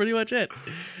 that's pretty much it.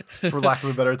 For lack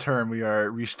of a better term, we are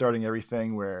restarting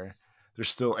everything where there's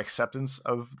still acceptance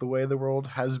of the way the world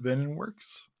has been and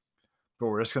works, but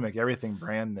we're just gonna make everything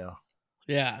brand new.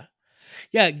 Yeah.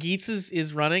 Geats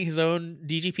is running his own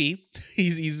DGP.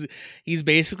 He's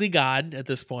basically God at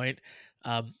this point.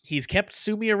 He's kept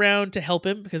Sumi around to help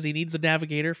him because he needs a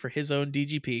navigator for his own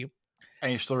DGP.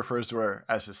 And he still refers to her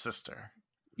as his sister.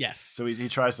 Yes. So he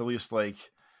tries to at least, like,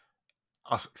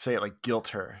 I'll say it, like, guilt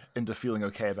her into feeling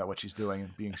okay about what she's doing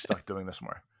and being stuck doing this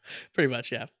more. Pretty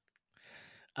much, yeah.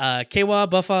 Kawa,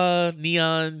 Buffa,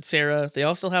 Neon, Sarah, they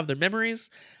all still have their memories,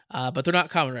 but they're not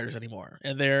Kamen Riders anymore.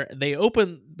 And they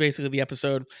open basically the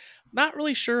episode not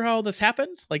really sure how this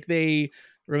happened. Like, they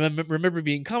remember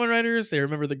being Kamen Riders, they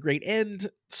remember the great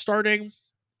end starting,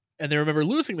 and they remember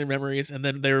losing their memories, and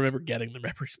then they remember getting their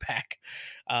memories back.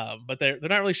 But they're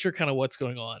not really sure kind of what's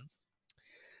going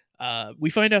on. We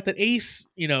find out that Ace,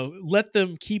 let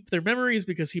them keep their memories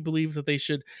because he believes that they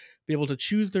should be able to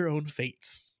choose their own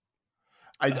fates.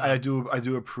 I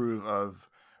do approve of,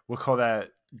 we'll call that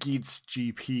Geats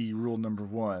GP rule number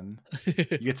 1.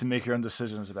 You get to make your own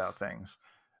decisions about things.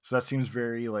 So that seems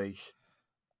very, like,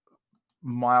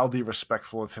 mildly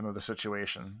respectful of him of the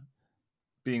situation.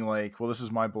 Being like, well, this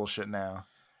is my bullshit now.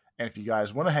 And if you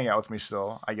guys want to hang out with me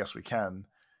still, I guess we can.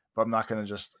 But I'm not going to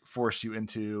just force you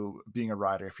into being a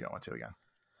rider if you don't want to again.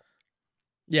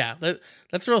 Yeah,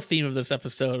 that's the real theme of this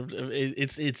episode.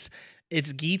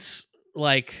 It's Geats,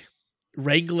 like,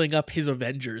 wrangling up his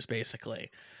Avengers,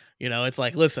 basically. It's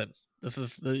like, listen, this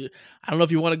is I don't know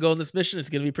if you want to go on this mission.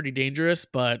 It's going to be pretty dangerous,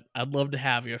 but I'd love to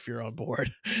have you if you're on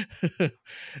board.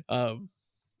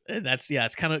 And that's,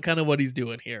 it's kind of what he's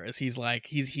doing here. Is he's like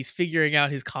he's figuring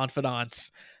out his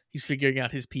confidants, he's figuring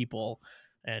out his people,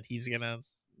 and he's gonna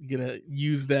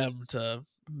use them to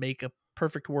make a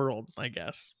perfect world, I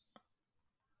guess.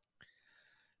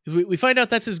 Because we find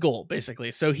out that's his goal, basically.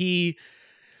 So he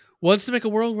wants to make a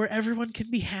world where everyone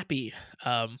can be happy.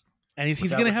 And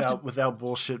he's going to have to... Without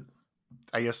bullshit,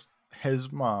 I guess,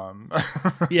 his mom.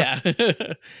 Yeah.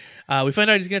 We find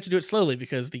out he's going to have to do it slowly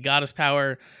because the goddess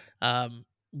power,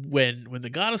 when the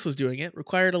goddess was doing it,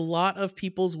 required a lot of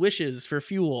people's wishes for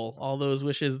fuel. All those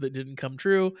wishes that didn't come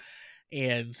true.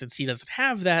 And since he doesn't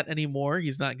have that anymore,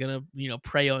 he's not going to,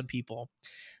 prey on people.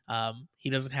 He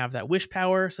doesn't have that wish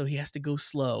power, so he has to go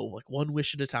slow, like one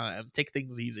wish at a time, take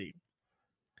things easy.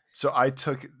 So I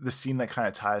took the scene that kind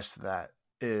of ties to that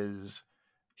is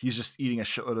he's just eating a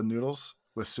shitload of noodles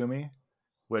with Sumi,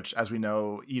 which, as we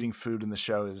know, eating food in the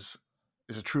show is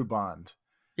a true bond.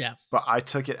 Yeah. But I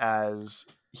took it as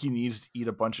he needs to eat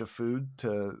a bunch of food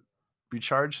to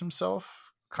recharge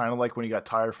himself, kind of like when he got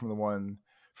tired from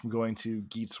going to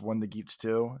Geats 1 to Geats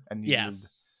 2 and Yeah. needed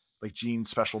like Gene's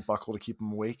special buckle to keep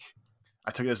him awake.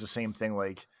 I took it as the same thing.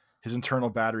 Like his internal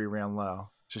battery ran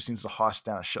low, just needs to hoss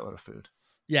down a shitload of food.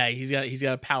 Yeah, he's got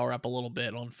to power up a little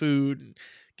bit on food and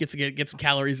get some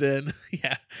calories in.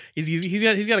 Yeah,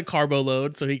 he's got a carbo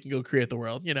load so he can go create the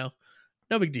world.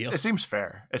 No big deal. It seems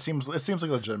fair. It seems like a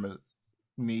legitimate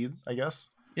need, I guess.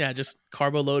 Yeah, just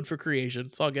carbo load for creation.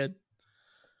 It's all good.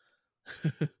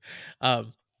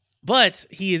 But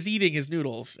he is eating his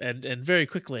noodles, and very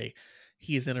quickly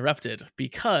he is interrupted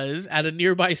because at a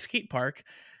nearby skate park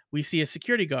we see a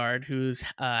security guard who's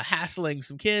hassling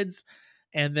some kids,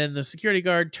 and then the security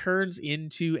guard turns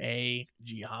into a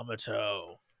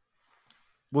Giamato.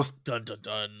 Well, Dun dun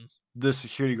dun. The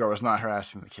security guard was not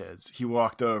harassing the kids. He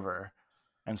walked over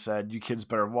and said, "You kids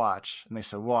better watch." And they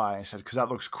said, "Why?" I said, "Because that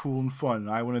looks cool and fun,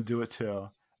 and I want to do it too."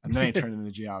 And then he turned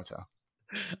into Giamato.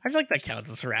 I feel like that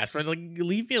counts as harassment. Like,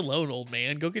 leave me alone, old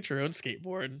man. Go get your own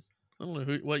skateboard. I don't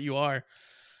know what you are.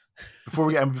 Before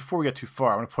we get too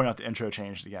far, I want to point out the intro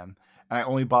changed again. And I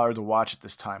only bothered to watch it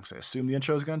this time because I assumed the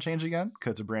intro was going to change again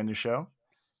because it's a brand new show.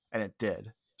 And it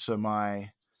did. So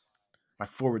my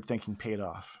forward thinking paid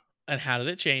off. And how did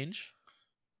it change?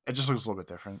 It just looks a little bit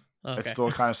different. Okay. It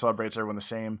still kind of celebrates everyone the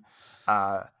same.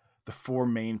 The 4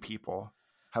 main people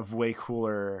have way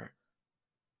cooler,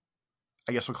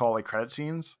 I guess we'll call it like credit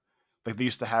scenes. Like they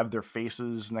used to have their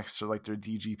faces next to like their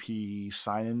DGP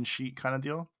sign-in sheet kind of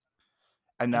deal.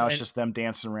 And now it's just them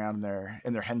dancing around in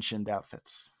their henshin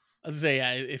outfits. I'd say,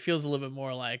 yeah, it feels a little bit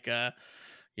more like a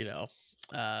 90s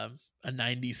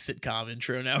sitcom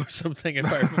intro now or something, if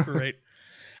I remember right.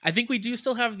 I think we do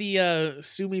still have the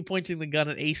Sumi pointing the gun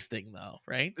at Ace thing, though,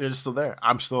 right? It is still there.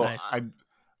 I'm still Nice.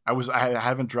 I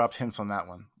haven't dropped hints on that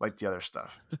one like the other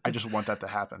stuff. I just want that to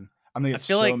happen. I'm gonna get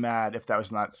so like, mad if that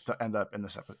was not to end up in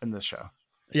this show.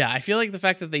 Yeah, I feel like the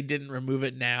fact that they didn't remove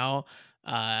it now,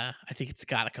 I think it's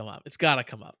got to come up. It's got to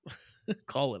come up.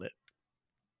 Calling it.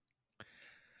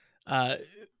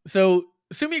 So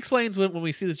Sumi explains when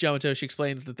we see this Yamato, she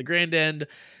explains that the Grand End,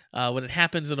 when it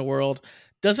happens in a world,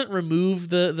 doesn't remove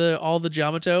the all the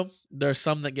Yamato. There are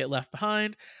some that get left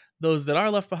behind. Those that are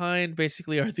left behind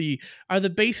basically are the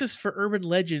basis for urban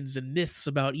legends and myths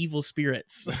about evil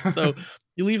spirits. So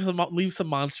you leave some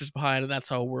monsters behind, and that's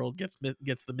how a world gets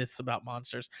the myths about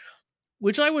monsters,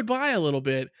 which I would buy a little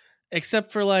bit,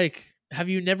 except for like, have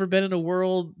you never been in a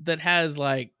world that has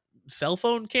like cell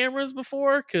phone cameras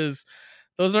before? Because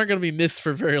those aren't going to be myths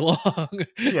for very long.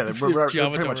 Yeah, they're pretty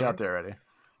much out there already.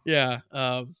 Yeah,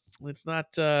 it's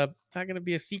not going to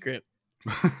be a secret.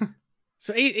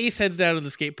 So Ace heads down to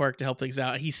the skate park to help things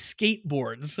out. He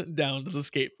skateboards down to the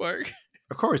skate park.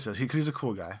 Of course he does, because he's a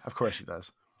cool guy. Of course he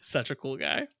does. Such a cool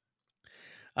guy.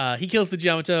 He kills the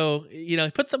Yamato. He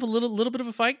puts up a little bit of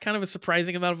a fight, kind of a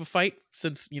surprising amount of a fight,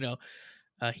 since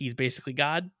he's basically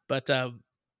God. But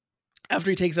after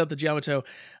he takes out the Yamato,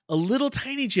 a little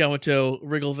tiny Yamato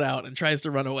wriggles out and tries to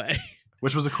run away.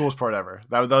 Which was the coolest part ever.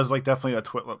 That was like definitely a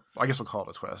twist. I guess we'll call it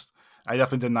a twist. I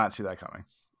definitely did not see that coming.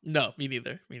 No, me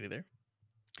neither.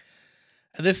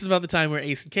 And this is about the time where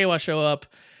Ace and Keiwa show up,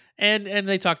 and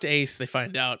they talk to Ace. They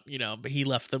find out, but he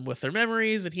left them with their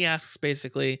memories, and he asks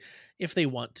basically if they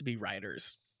want to be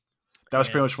writers. That was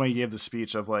pretty much when he gave the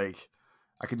speech of like,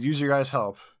 I could use your guys'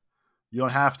 help. You don't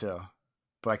have to,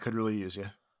 but I could really use you.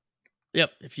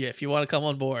 Yep, if you want to come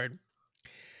on board.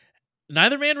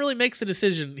 Neither man really makes a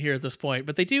decision here at this point,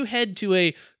 but they do head to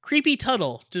a creepy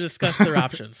tunnel to discuss their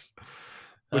options.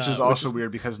 Which is also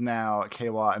weird because now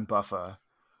Keiwa and Buffa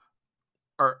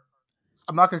are,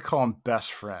 I'm not going to call them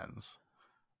best friends,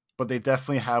 but they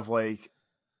definitely have like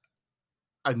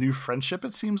a new friendship,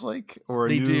 it seems like, or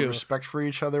a new respect for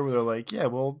each other, where they're like, yeah,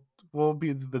 we'll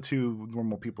be the 2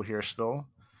 normal people here still.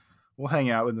 We'll hang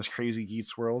out in this crazy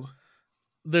Geats world.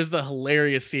 There's the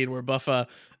hilarious scene where Buffa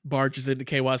barges into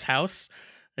Keiwa's house.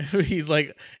 He's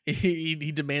like,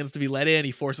 he demands to be let in.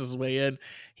 He forces his way in.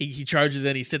 He charges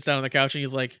in. He sits down on the couch and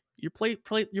he's like, your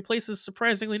place is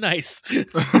surprisingly nice.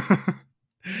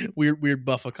 weird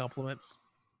Buffa compliments.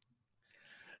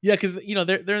 Yeah, because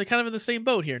they're kind of in the same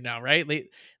boat here now, right?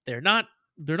 They're not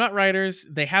writers.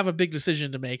 They have a big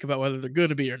decision to make about whether they're going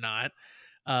to be or not.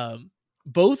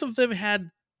 Both of them had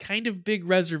kind of big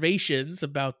reservations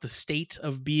about the state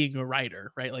of being a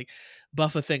writer, right? Like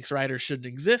Buffa thinks writers shouldn't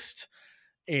exist,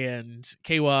 and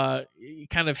Keiwa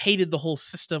kind of hated the whole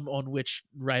system on which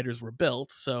writers were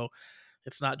built. So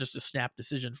it's not just a snap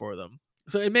decision for them.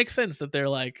 So it makes sense that they're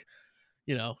like,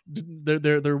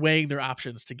 they're weighing their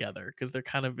options together because they're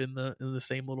kind of in the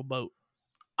same little boat.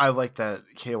 I like that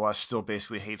Keiwa still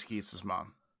basically hates Geats'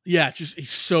 mom. Yeah, just he's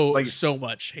so Like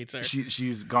much hates her.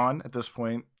 she's gone at this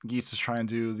point. Geats is trying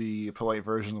to do the polite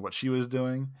version of what she was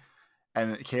doing,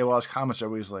 and Kayla's comments are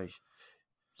always like,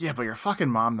 "Yeah, but your fucking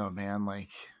mom though, man. Like,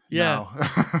 Yeah.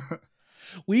 no."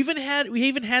 We even had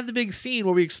the big scene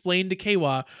where we explained to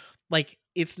Keiwa, like,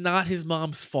 it's not his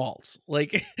mom's fault.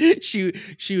 Like, she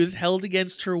was held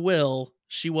against her will.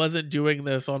 She wasn't doing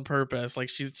this on purpose. Like,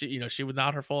 she was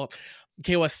not her fault.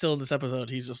 Keiwa's still in this episode.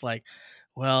 He's just like,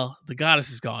 well, the goddess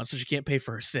is gone, so she can't pay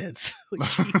for her sins. Like,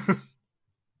 Jesus.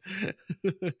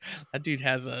 That dude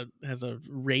has a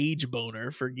rage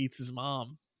boner for Geats'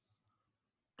 mom.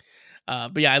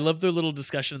 But yeah, I love their little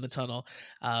discussion in the tunnel.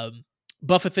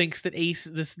 Buffa thinks that Ace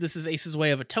this is Ace's way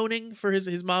of atoning for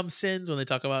his mom's sins. When they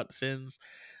talk about sins,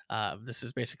 this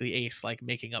is basically Ace like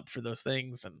making up for those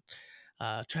things and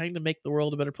trying to make the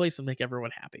world a better place and make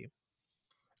everyone happy.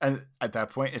 And at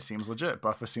that point, it seems legit.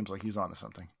 Buffa seems like he's onto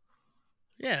something.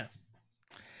 Yeah.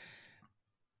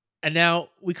 And now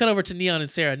we cut over to Neon and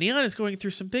Sarah. Neon is going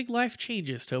through some big life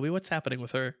changes, Toby. What's happening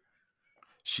with her?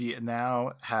 She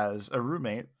now has a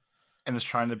roommate and is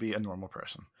trying to be a normal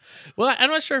person. Well,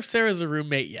 I'm not sure if Sarah's a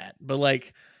roommate yet, but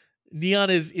like Neon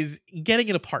is getting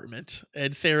an apartment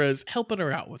and Sarah's helping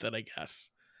her out with it, I guess.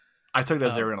 I took it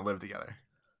as they were going to live together.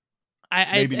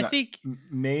 I think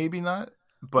maybe not,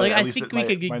 but like, at I least think we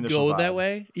could go that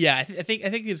way. Yeah, I think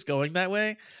it's going that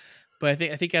way, but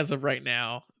I think as of right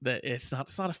now that it's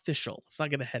not official. Let's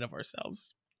not get ahead of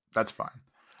ourselves. That's fine.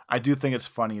 I do think it's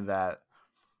funny that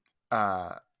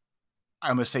I'm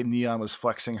going to say Neon was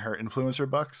flexing her influencer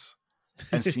bucks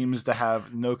and seems to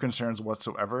have no concerns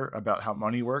whatsoever about how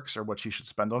money works or what she should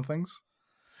spend on things.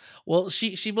 Well,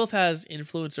 she both has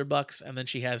influencer bucks and then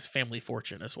she has family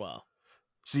fortune as well.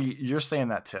 See, you're saying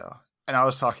that too. And I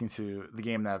was talking to the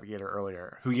game navigator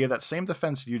earlier who gave that same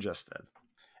defense you just did.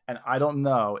 And I don't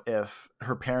know if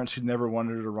her parents who never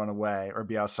wanted her to run away or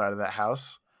be outside of that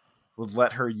house would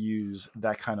let her use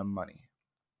that kind of money.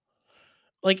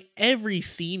 Like every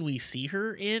scene we see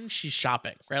her in, she's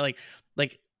shopping, right?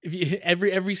 Like if you,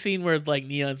 every scene where like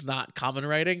Neon's not Kamen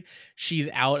writing, she's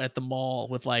out at the mall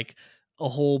with like a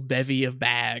whole bevy of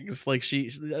bags. Like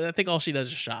I think all she does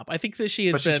is shop. I think that she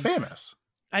has but she's famous.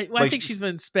 I think she's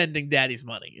been spending daddy's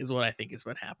money is what I think has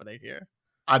been happening here.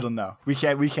 I don't know. We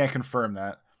can't confirm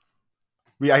that.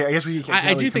 I guess we can't.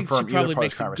 I do think she probably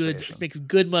makes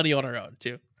good money on her own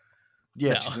too.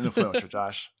 Yeah, she's an influencer,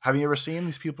 Josh. Have you ever seen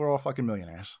these people are all fucking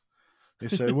millionaires? They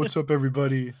say, "What's up,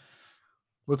 everybody?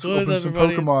 Let's open some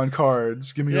Pokemon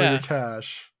cards. Give me all your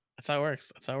cash." That's how it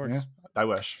works. Yeah, I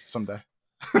wish someday.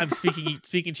 I'm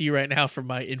speaking to you right now from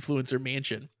my influencer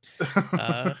mansion.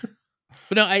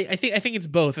 But no, I think it's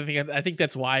both. I think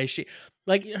that's why she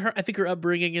like her. I think her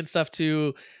upbringing and stuff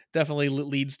too definitely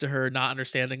leads to her not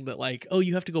understanding that like, oh,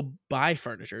 you have to go buy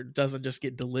furniture. It doesn't just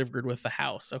get delivered with the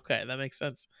house. Okay, that makes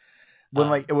sense.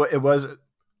 When it was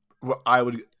what I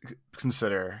would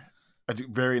consider a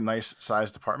very nice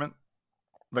sized apartment.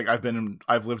 Like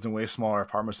I've lived in way smaller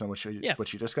apartments than what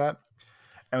you just got.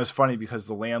 And it was funny because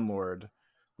the landlord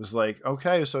was like,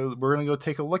 okay, so we're going to go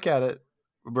take a look at it.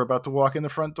 We're about to walk in the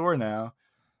front door now.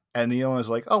 And Neil was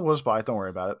like, oh, we'll just buy it. Don't worry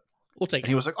about it. We'll take it. And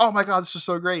he was like, oh my God, this is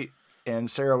so great. And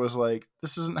Sarah was like,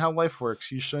 this isn't how life works.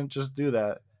 You shouldn't just do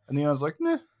that. And Neil was like,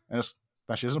 meh. And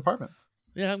now she has an apartment.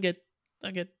 Yeah, I'm good.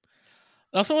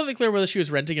 It also wasn't clear whether she was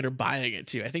renting it or buying it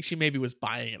too. I think she maybe was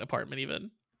buying an apartment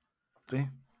even. See?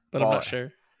 But baller. I'm not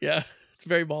sure. Yeah, it's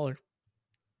very baller.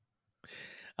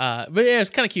 But yeah, it's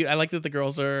kind of cute. I like that the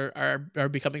girls are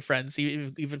becoming friends,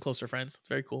 even closer friends. It's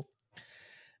very cool.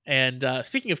 And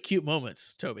speaking of cute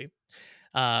moments, Toby,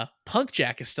 Punk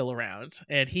Jack is still around,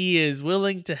 and he is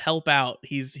willing to help out.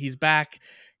 He's back.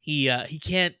 He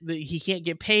can't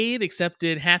get paid except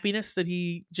in happiness that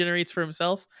he generates for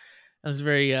himself. It was a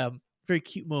very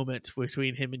cute moment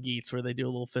between him and Geats where they do a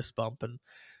little fist bump and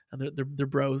they're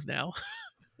bros now.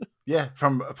 Yeah,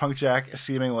 from Punk Jack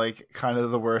seeming like kind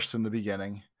of the worst in the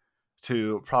beginning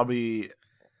to probably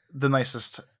the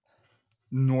nicest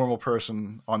normal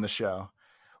person on the show.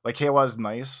 Like Keiwa's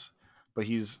nice, but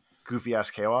he's goofy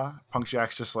ass Keiwa. Punk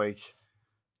Jack's just like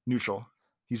neutral.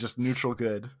 He's just neutral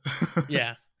good.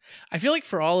 Yeah. I feel like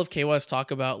for all of Keiwa's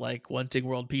talk about like wanting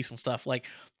world peace and stuff, like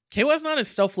Keiwa's not as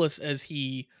selfless as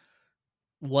he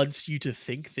wants you to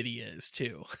think that he is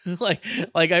too. like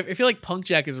I feel like Punk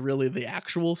Jack is really the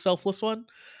actual selfless one.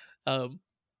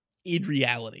 In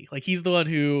reality, like he's the one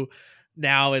who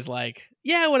now is like,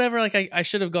 yeah, whatever. Like I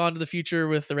should have gone to the future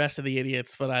with the rest of the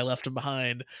idiots, but I left them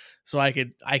behind so I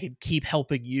could keep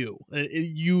helping you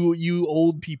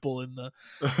old people in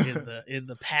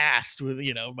the past with,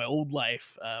 my old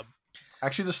life. I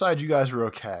actually decided you guys were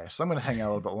okay, so I'm going to hang out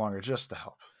a little bit longer just to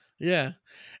help. Yeah.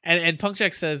 And Punk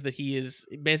Jack says that he is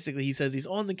basically, he says he's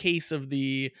on the case of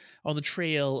on the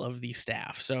trail of the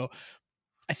staff. So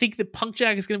I think that Punk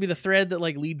Jack is going to be the thread that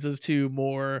like leads us to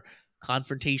more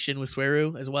confrontation with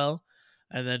Sweru as well.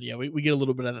 And then yeah, we get a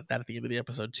little bit of that at the end of the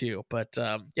episode too. But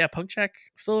yeah, Punk Jack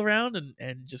still around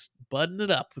and just budding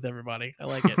it up with everybody. I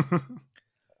like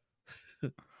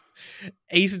it.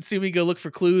 Ace and Sumi go look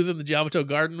for clues in the Yamato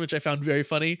garden, which I found very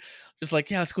funny. Just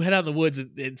like, yeah, let's go head out in the woods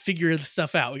and figure this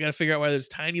stuff out. We got to figure out why there's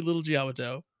tiny little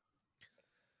Yamato.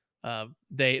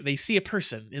 They see a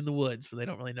person in the woods, but they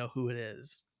don't really know who it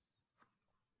is.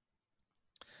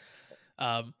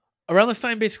 Around this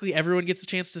time, basically everyone gets a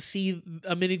chance to see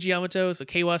a mini Giamato. So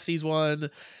Keiwa sees one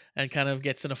and kind of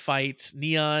gets in a fight.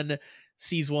 Neon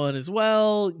sees one as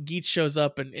well. Geats shows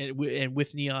up and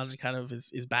with Neon kind of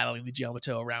is battling the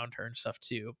Giamato around her and stuff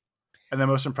too. And the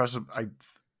most impressive,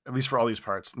 at least for all these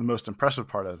parts, the most impressive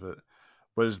part of it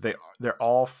was they're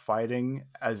all fighting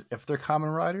as if they're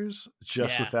Kamen Riders,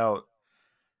 just without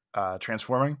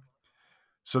transforming.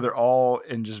 So they're all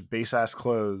in just base ass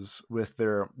clothes with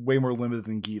their way more limited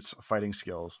than Geats fighting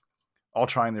skills, all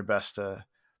trying their best to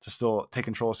still take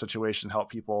control of the situation, help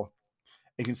people.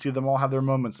 You can see them all have their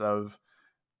moments of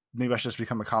maybe I should just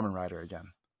become a Kamen Rider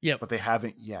again. Yeah, but they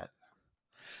haven't yet.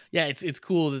 Yeah, it's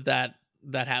cool that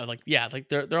happened. Like yeah, like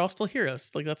they're all still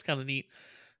heroes. Like that's kind of neat.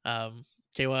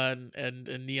 Keiwa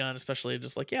and Neon especially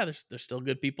just like yeah, they're still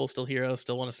good people, still heroes,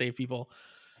 still want to save people.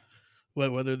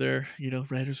 Whether they're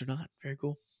writers or not. Very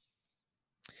cool.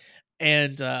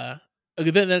 And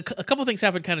then a couple things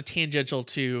happen kind of tangential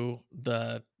to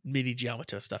the mini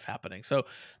Giamato stuff happening. So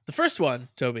the first one,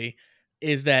 Toby,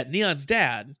 is that Neon's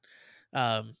dad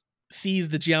sees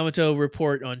the Giamato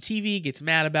report on TV, gets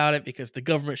mad about it because the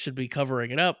government should be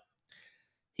covering it up.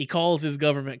 He calls his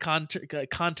government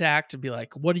contact and be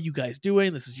like, "What are you guys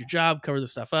doing? This is your job. Cover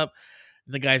this stuff up."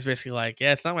 And the guy's basically like,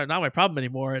 "Yeah, it's not my problem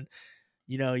anymore." And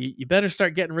you better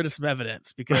start getting rid of some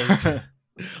evidence because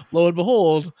lo and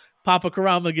behold, Papa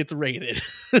Kurama gets raided.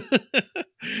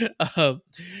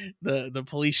 The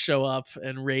police show up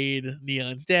and raid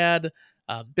Neon's dad,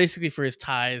 basically for his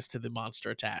ties to the monster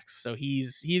attacks. So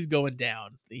he's going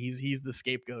down. He's the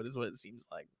scapegoat, is what it seems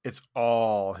like. It's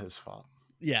all his fault.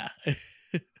 Yeah.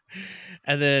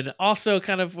 And then also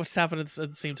kind of what's happening at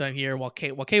the same time here while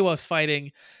Keiwa's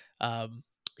fighting,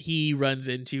 he runs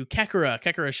into Kekura.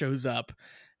 Kekura shows up,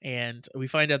 and we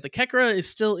find out that Kekura is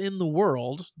still in the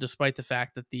world, despite the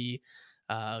fact that the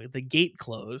gate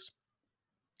closed,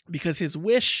 because his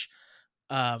wish,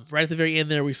 right at the very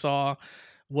end there we saw,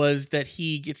 was that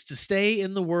he gets to stay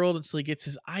in the world until he gets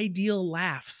his ideal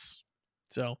laughs.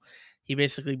 So he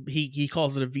basically he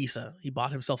calls it a visa. He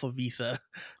bought himself a visa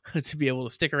to be able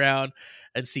to stick around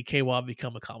and see Keiwa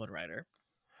become a Kamen Rider.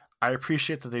 I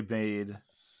appreciate that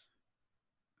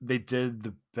they did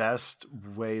the best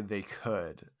way they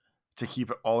could to keep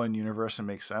it all in universe and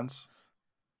make sense.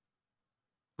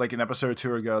 Like in episode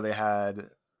 2 ago, they had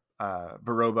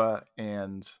Baroba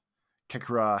and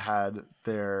Kekura had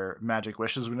their magic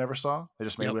wishes we never saw. They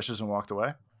just made wishes and walked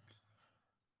away.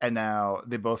 And now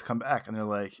they both come back and they're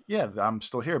like, yeah, I'm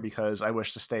still here because I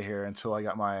wish to stay here until I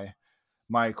got my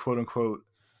quote unquote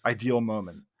ideal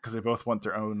moment. Because they both want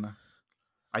their own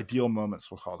ideal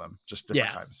moments, we'll call them, just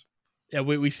different times. Yeah,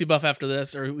 we see Buff after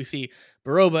this, or we see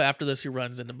Baroba after this, who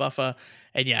runs into Buffa,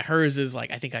 and yeah, hers is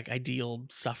like I think like ideal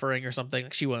suffering or something.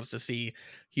 Like she wants to see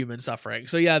human suffering.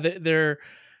 So yeah, they're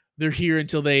here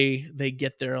until they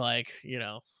get their like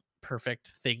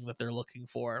perfect thing that they're looking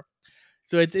for.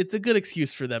 So it's a good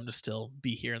excuse for them to still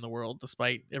be here in the world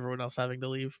despite everyone else having to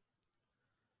leave.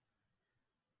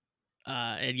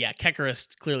 And yeah, Kekura's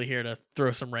clearly here to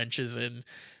throw some wrenches in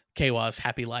Keiwa's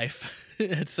happy life.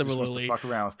 And similarly, just wants to fuck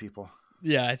around with people.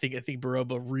 Yeah, I think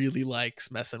Baroba really likes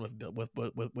messing with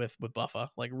Buffa,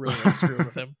 like really likes screwing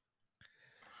with him.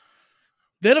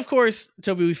 Then, of course,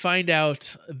 Toby, we find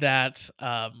out that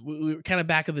we're kind of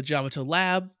back at the Giamato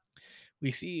lab.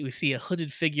 We see a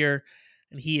hooded figure,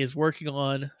 and he is working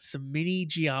on some mini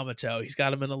Giamato. He's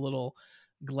got him in a little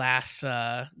glass,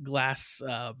 I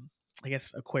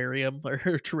guess, aquarium or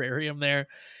terrarium there.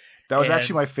 That was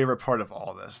actually my favorite part of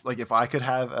all this. Like, if I could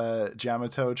have a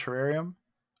Giamato terrarium,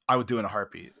 I would do it in a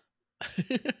heartbeat.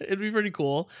 It'd be pretty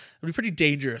cool. It'd be pretty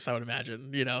dangerous, I would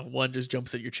imagine. One just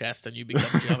jumps at your chest and you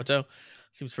become Giamato.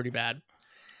 Seems pretty bad.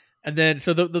 And then,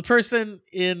 so the person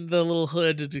in the little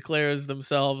hood declares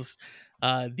themselves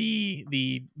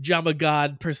the Jama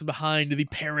God person behind the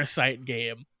Parasite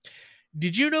game.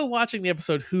 Did you know, watching the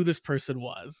episode, who this person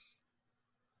was?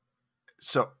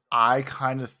 So I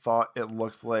kind of thought it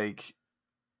looked like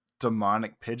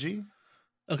demonic Pidgey.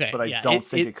 Okay, but I don't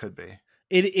think it could be.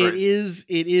 It is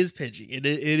Pidgey. It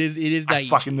is Daiichi. I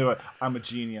fucking knew it. I'm a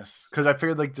genius because I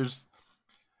figured like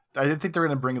I didn't think they were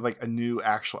gonna bring like a new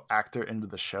actual actor into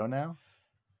the show now.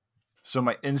 So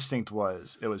my instinct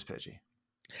was it was Pidgey.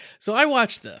 So I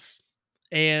watched this,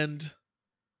 and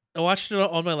I watched it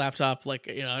on my laptop. Like,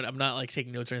 you know, I'm not like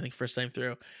taking notes or anything first time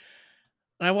through.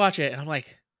 And I watch it, and I'm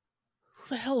like, who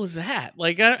the hell was that?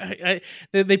 Like,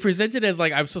 they present it as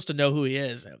like I'm supposed to know who he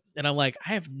is, and I'm like,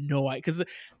 I have no idea because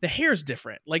the hair is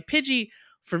different. Like Pidgey,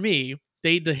 for me,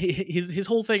 his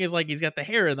whole thing is like he's got the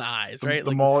hair in the eyes, right?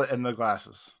 The like, mullet and the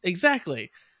glasses.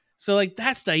 Exactly. So like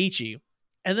that's Daiichi.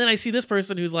 And then I see this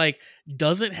person who's like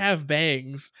doesn't have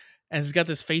bangs and has got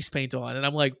this face paint on, and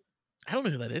I'm like, I don't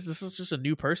know who that is. This is just a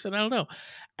new person. I don't know.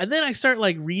 And then I start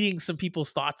like reading some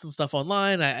people's thoughts and stuff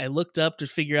online. I looked up to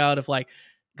figure out if like,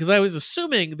 because I was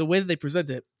assuming the way that they present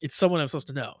it, it's someone I'm supposed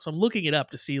to know. So I'm looking it up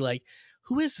to see like,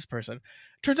 who is this person?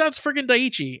 Turns out it's friggin'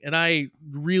 Daiichi. And I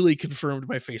really confirmed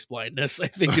my face blindness, I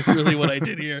think is really what I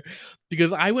did here.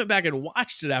 Because I went back and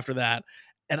watched it after that.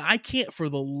 And I can't for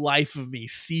the life of me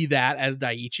see that as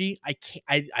Daiichi.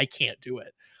 I can't do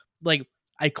it. Like,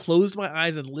 I closed my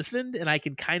eyes and listened, and I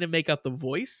can kind of make out the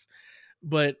voice,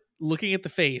 but looking at the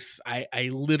face,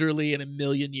 I literally in a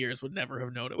million years would never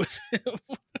have known it was him.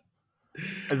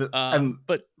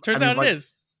 But turns out like, it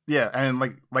is. Yeah, and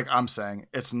like I'm saying,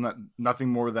 it's nothing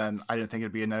more than I didn't think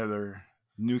it'd be another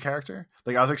new character.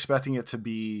 Like I was expecting it to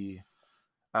be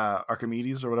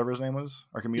Archimedes or whatever his name was,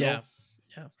 Archimedes, yeah,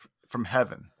 from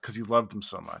Heaven, because he loved him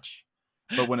so much.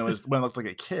 But when it looked like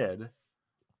a kid,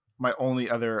 my only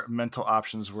other mental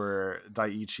options were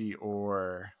Daiichi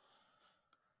or,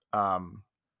 I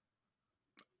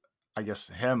guess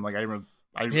him. Like I didn't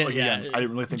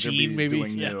really think they'd be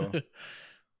doing new.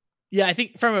 Yeah, I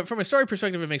think from a story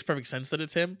perspective, it makes perfect sense that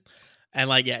it's him. And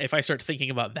like, yeah, if I start thinking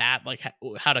about that, like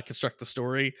how to construct the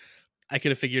story, I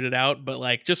could have figured it out. But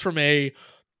like, just from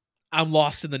I'm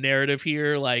lost in the narrative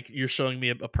here. Like you're showing me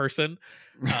a person.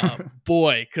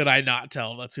 Boy, could I not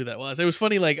tell that's who that was. It was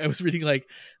funny. Like I was reading like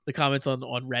the comments on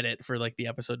Reddit for like the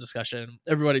episode discussion.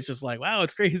 Everybody's just like, "Wow,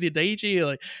 it's crazy, Daiichi."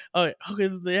 Like, oh, okay,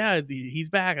 yeah, he's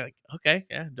back. Like, okay,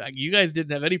 yeah, you guys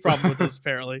didn't have any problem with this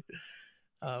apparently.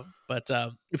 But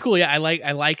it's cool. Yeah, I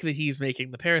like that he's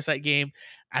making the Parasite game.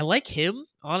 I like him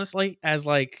honestly as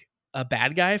like a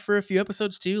bad guy for a few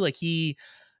episodes too. Like he's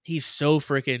so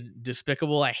freaking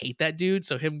despicable. I hate that dude.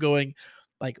 So him going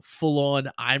like full on,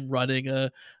 I'm running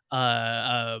a parallel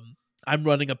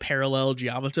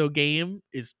Giamato game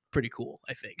is pretty cool,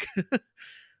 I think.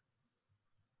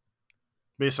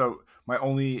 So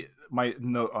my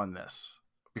note on this,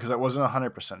 because I wasn't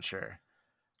 100% sure,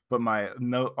 but my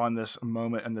note on this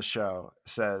moment in the show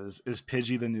says, "Is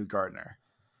Pidgey the new Gardener?"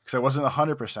 Because I wasn't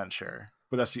 100% sure,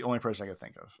 but that's the only person I could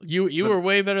think of. You were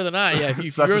way better than I. Yeah, if you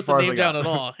so wrote the name down at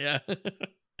all. Yeah.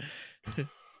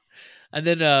 And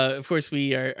then, of course,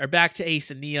 we are back to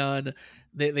Ace and Neon.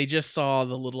 They just saw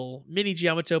the little mini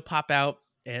Giamato pop out,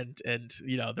 and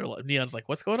you know, Neon's like,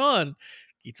 "What's going on?"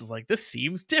 Geats is like, "This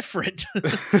seems different."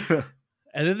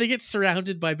 And then they get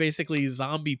surrounded by basically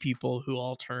zombie people who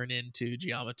all turn into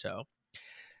Giamato.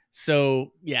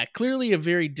 So yeah, clearly a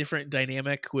very different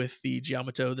dynamic with the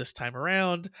Giamato this time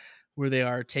around, where they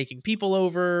are taking people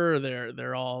over.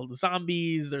 They're all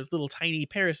zombies. There's little tiny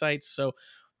parasites. So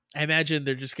I imagine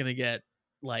they're just gonna get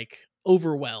like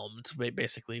overwhelmed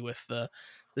basically with the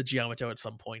Giamato at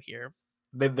some point here.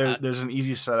 There's an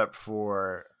easy setup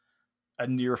for a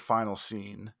near final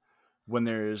scene when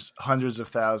there's hundreds of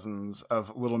thousands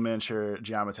of little miniature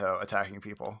Giamato attacking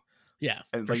people. Yeah,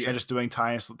 and just doing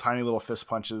tiny little fist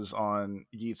punches on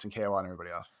Geats and KO and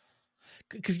everybody else.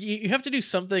 Because you have to do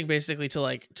something basically to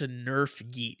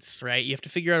nerf Geats, right? You have to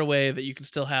figure out a way that you can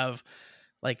still have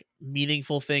like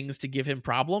meaningful things to give him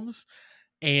problems,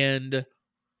 and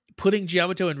putting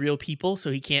Giamato in real people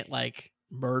so he can't like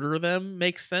murder them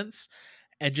makes sense,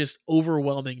 and just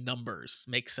overwhelming numbers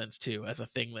makes sense too as a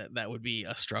thing that would be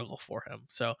a struggle for him.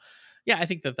 So yeah, I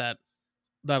think that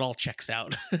all checks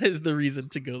out as the reason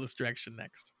to go this direction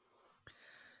next.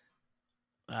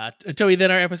 Toei,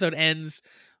 then our episode ends.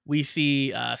 We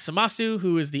see Samasu,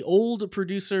 who is the old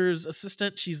producer's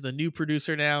assistant. She's the new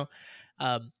producer now.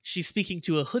 She's speaking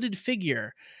to a hooded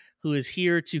figure who is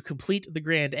here to complete the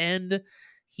grand end.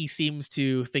 He seems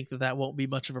to think that won't be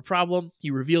much of a problem. He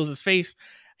reveals his face.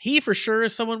 He for sure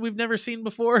is someone we've never seen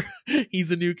before.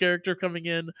 He's a new character coming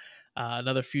in,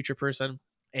 another future person.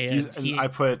 And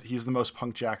he's the most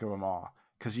punk jack of them all,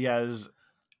 because he has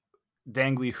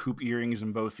dangly hoop earrings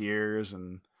in both ears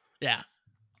and an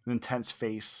intense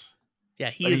face. Yeah,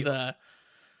 he's a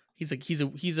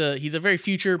very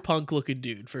future punk looking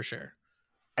dude for sure.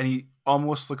 And he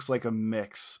almost looks like a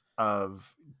mix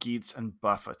of Geats and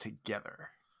Buffa together.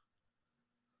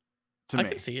 I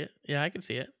can see it. Yeah, I can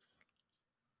see it.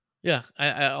 Yeah,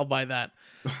 I'll buy that.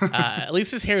 At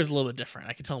least his hair is a little bit different.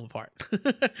 I can tell them apart.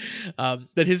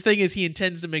 But his thing is he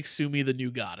intends to make Sumi the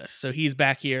new goddess. So he's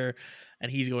back here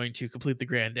and he's going to complete the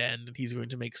grand end and he's going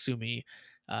to make Sumi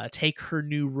take her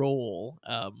new role.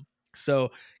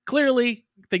 So clearly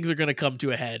things are going to come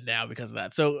to a head now because of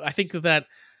that. So I think that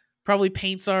probably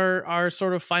paints our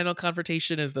sort of final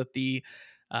confrontation is that the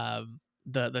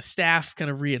staff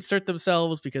kind of reinsert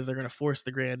themselves because they're going to force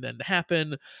the grand end to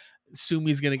happen.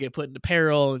 Sumi's going to get put into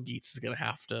peril and Geats is going to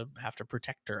have to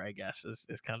protect her, I guess, is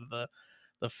kind of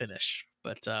the finish.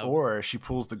 But or she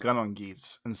pulls the gun on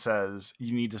Geats and says,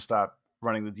 you need to stop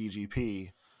running the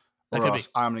DGP or else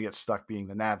I'm going to get stuck being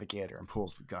the navigator, and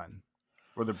pulls the gun.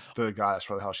 Or the goddess,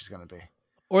 where the hell she's going to be.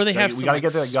 Or they have we gotta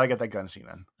get that gun scene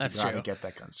in. That's true. Get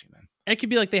that gun scene in. It could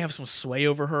be like they have some sway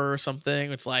over her or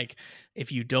something. It's like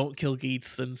if you don't kill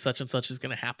Geats, then such and such is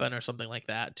going to happen, or something like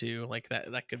that too. Like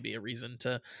that could be a reason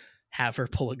to have her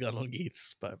pull a gun on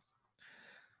Geats. But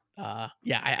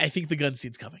yeah, I think the gun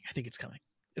scene's coming. I think it's coming,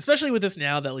 especially with this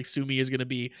now that like Sumi is going to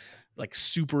be like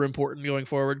super important going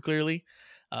forward. Clearly,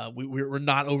 we're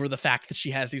not over the fact that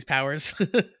she has these powers.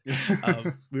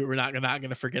 We're not going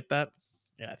to forget that.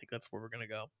 Yeah, I think that's where we're gonna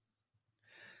go.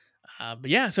 But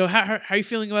yeah, so how are you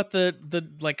feeling about the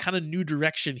like kind of new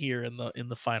direction here in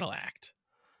the final act?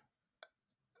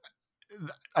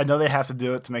 I know they have to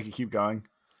do it to make it keep going.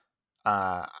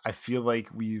 I feel like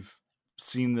we've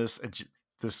seen this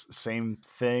same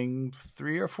thing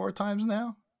 3 or 4 times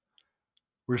now.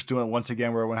 We're just doing it once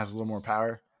again where everyone has a little more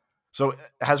power, so it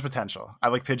has potential. I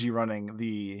like Pidgey running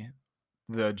the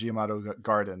Giamato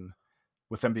garden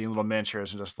with them being little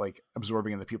miniatures and just like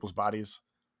absorbing into people's bodies.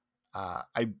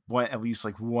 I want at least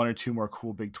like 1 or 2 more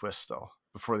cool big twists still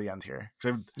before the end here.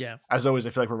 Yeah. As always,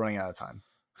 I feel like we're running out of time.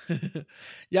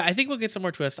 Yeah, I think we'll get some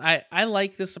more twists. I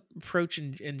like this approach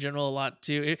in general a lot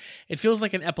too. It feels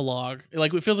like an epilogue.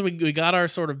 Like it feels like we got our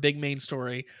sort of big main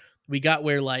story. We got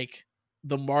where like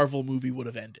the Marvel movie would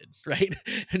have ended, right?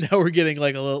 And now we're getting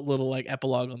like a little like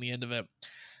epilogue on the end of it.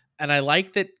 And I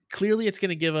like that clearly it's going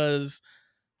to give us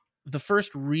the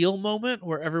first real moment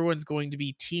where everyone's going to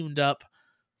be teamed up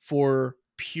for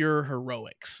pure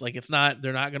heroics. Like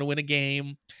they're not going to win a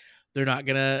game. They're not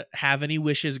going to have any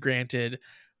wishes granted.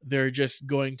 They're just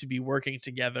going to be working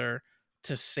together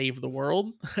to save the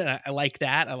world. I like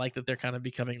that. I like that they're kind of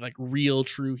becoming like real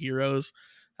true heroes,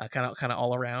 kind of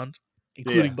all around,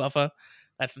 including Buffa.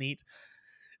 That's neat.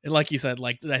 And like you said,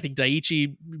 like I think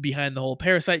Daiichi behind the whole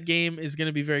Parasite game is going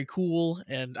to be very cool,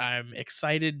 and I'm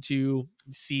excited to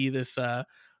see this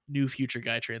new future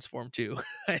guy transform too.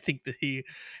 I think that he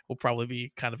will probably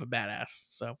be kind of a badass.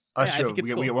 So I think it's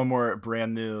cool. We get one more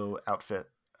brand new outfit.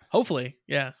 Hopefully,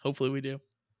 yeah. Hopefully we do.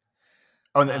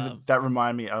 Oh, and that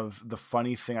reminded me of the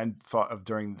funny thing I thought of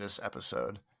during this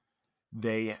episode.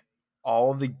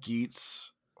 All the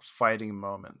Geats fighting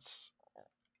moments.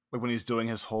 Like when he's doing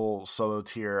his whole solo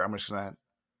tier, I'm just going to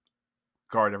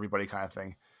guard everybody kind of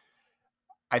thing.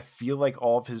 I feel like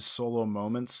all of his solo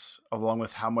moments, along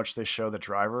with how much they show the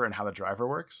driver and how the driver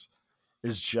works,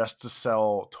 is just to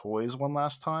sell toys one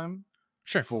last time.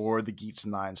 Sure. For the Geats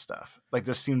 9 stuff. Like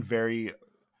this seemed very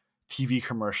TV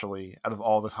commercially out of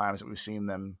all the times that we've seen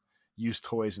them use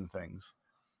toys and things.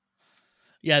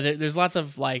 Yeah, there's lots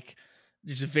of like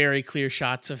just very clear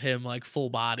shots of him like full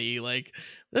body, like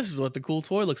this is what the cool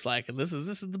toy looks like, and this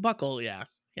is the buckle. Yeah.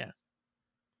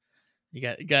 You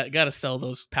got to sell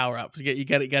those power ups. You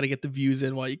got to get the views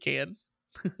in while you can.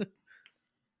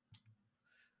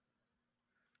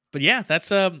 But yeah, that's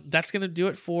gonna do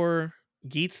it for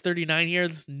Geats 39 here.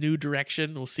 This new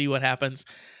direction. We'll see what happens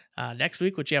next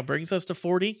week, which brings us to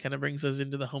 40. Kind of brings us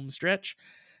into the home stretch,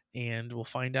 and we'll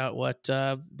find out what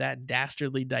that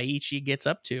dastardly Daiichi gets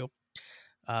up to.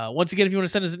 Once again, if you want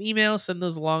to send us an email, send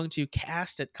those along to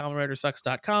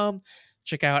cast@commonwritersucks.com.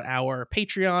 Check out our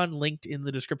Patreon, linked in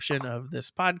the description of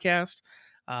this podcast.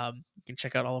 You can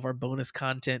check out all of our bonus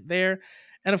content there.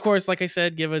 And of course, like I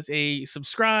said, give us a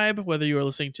subscribe, whether you are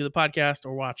listening to the podcast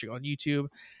or watching on YouTube.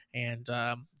 And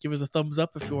give us a thumbs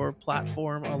up if your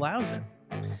platform allows it.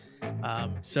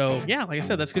 So yeah, like I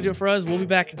said, that's going to do it for us. We'll be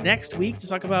back next week to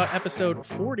talk about episode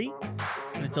 40.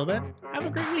 And until then, have a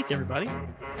great week, everybody.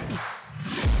 Peace.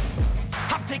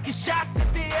 I'm taking shots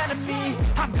at the enemy.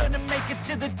 I'm gonna make it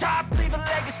to the top, leave a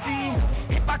legacy.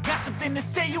 If I got something to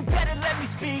say, you better let me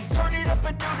speak. Turn it up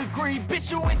a new degree, bitch,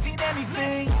 you ain't seen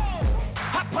anything.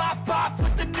 I pop off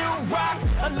with the new rock,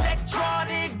 electron.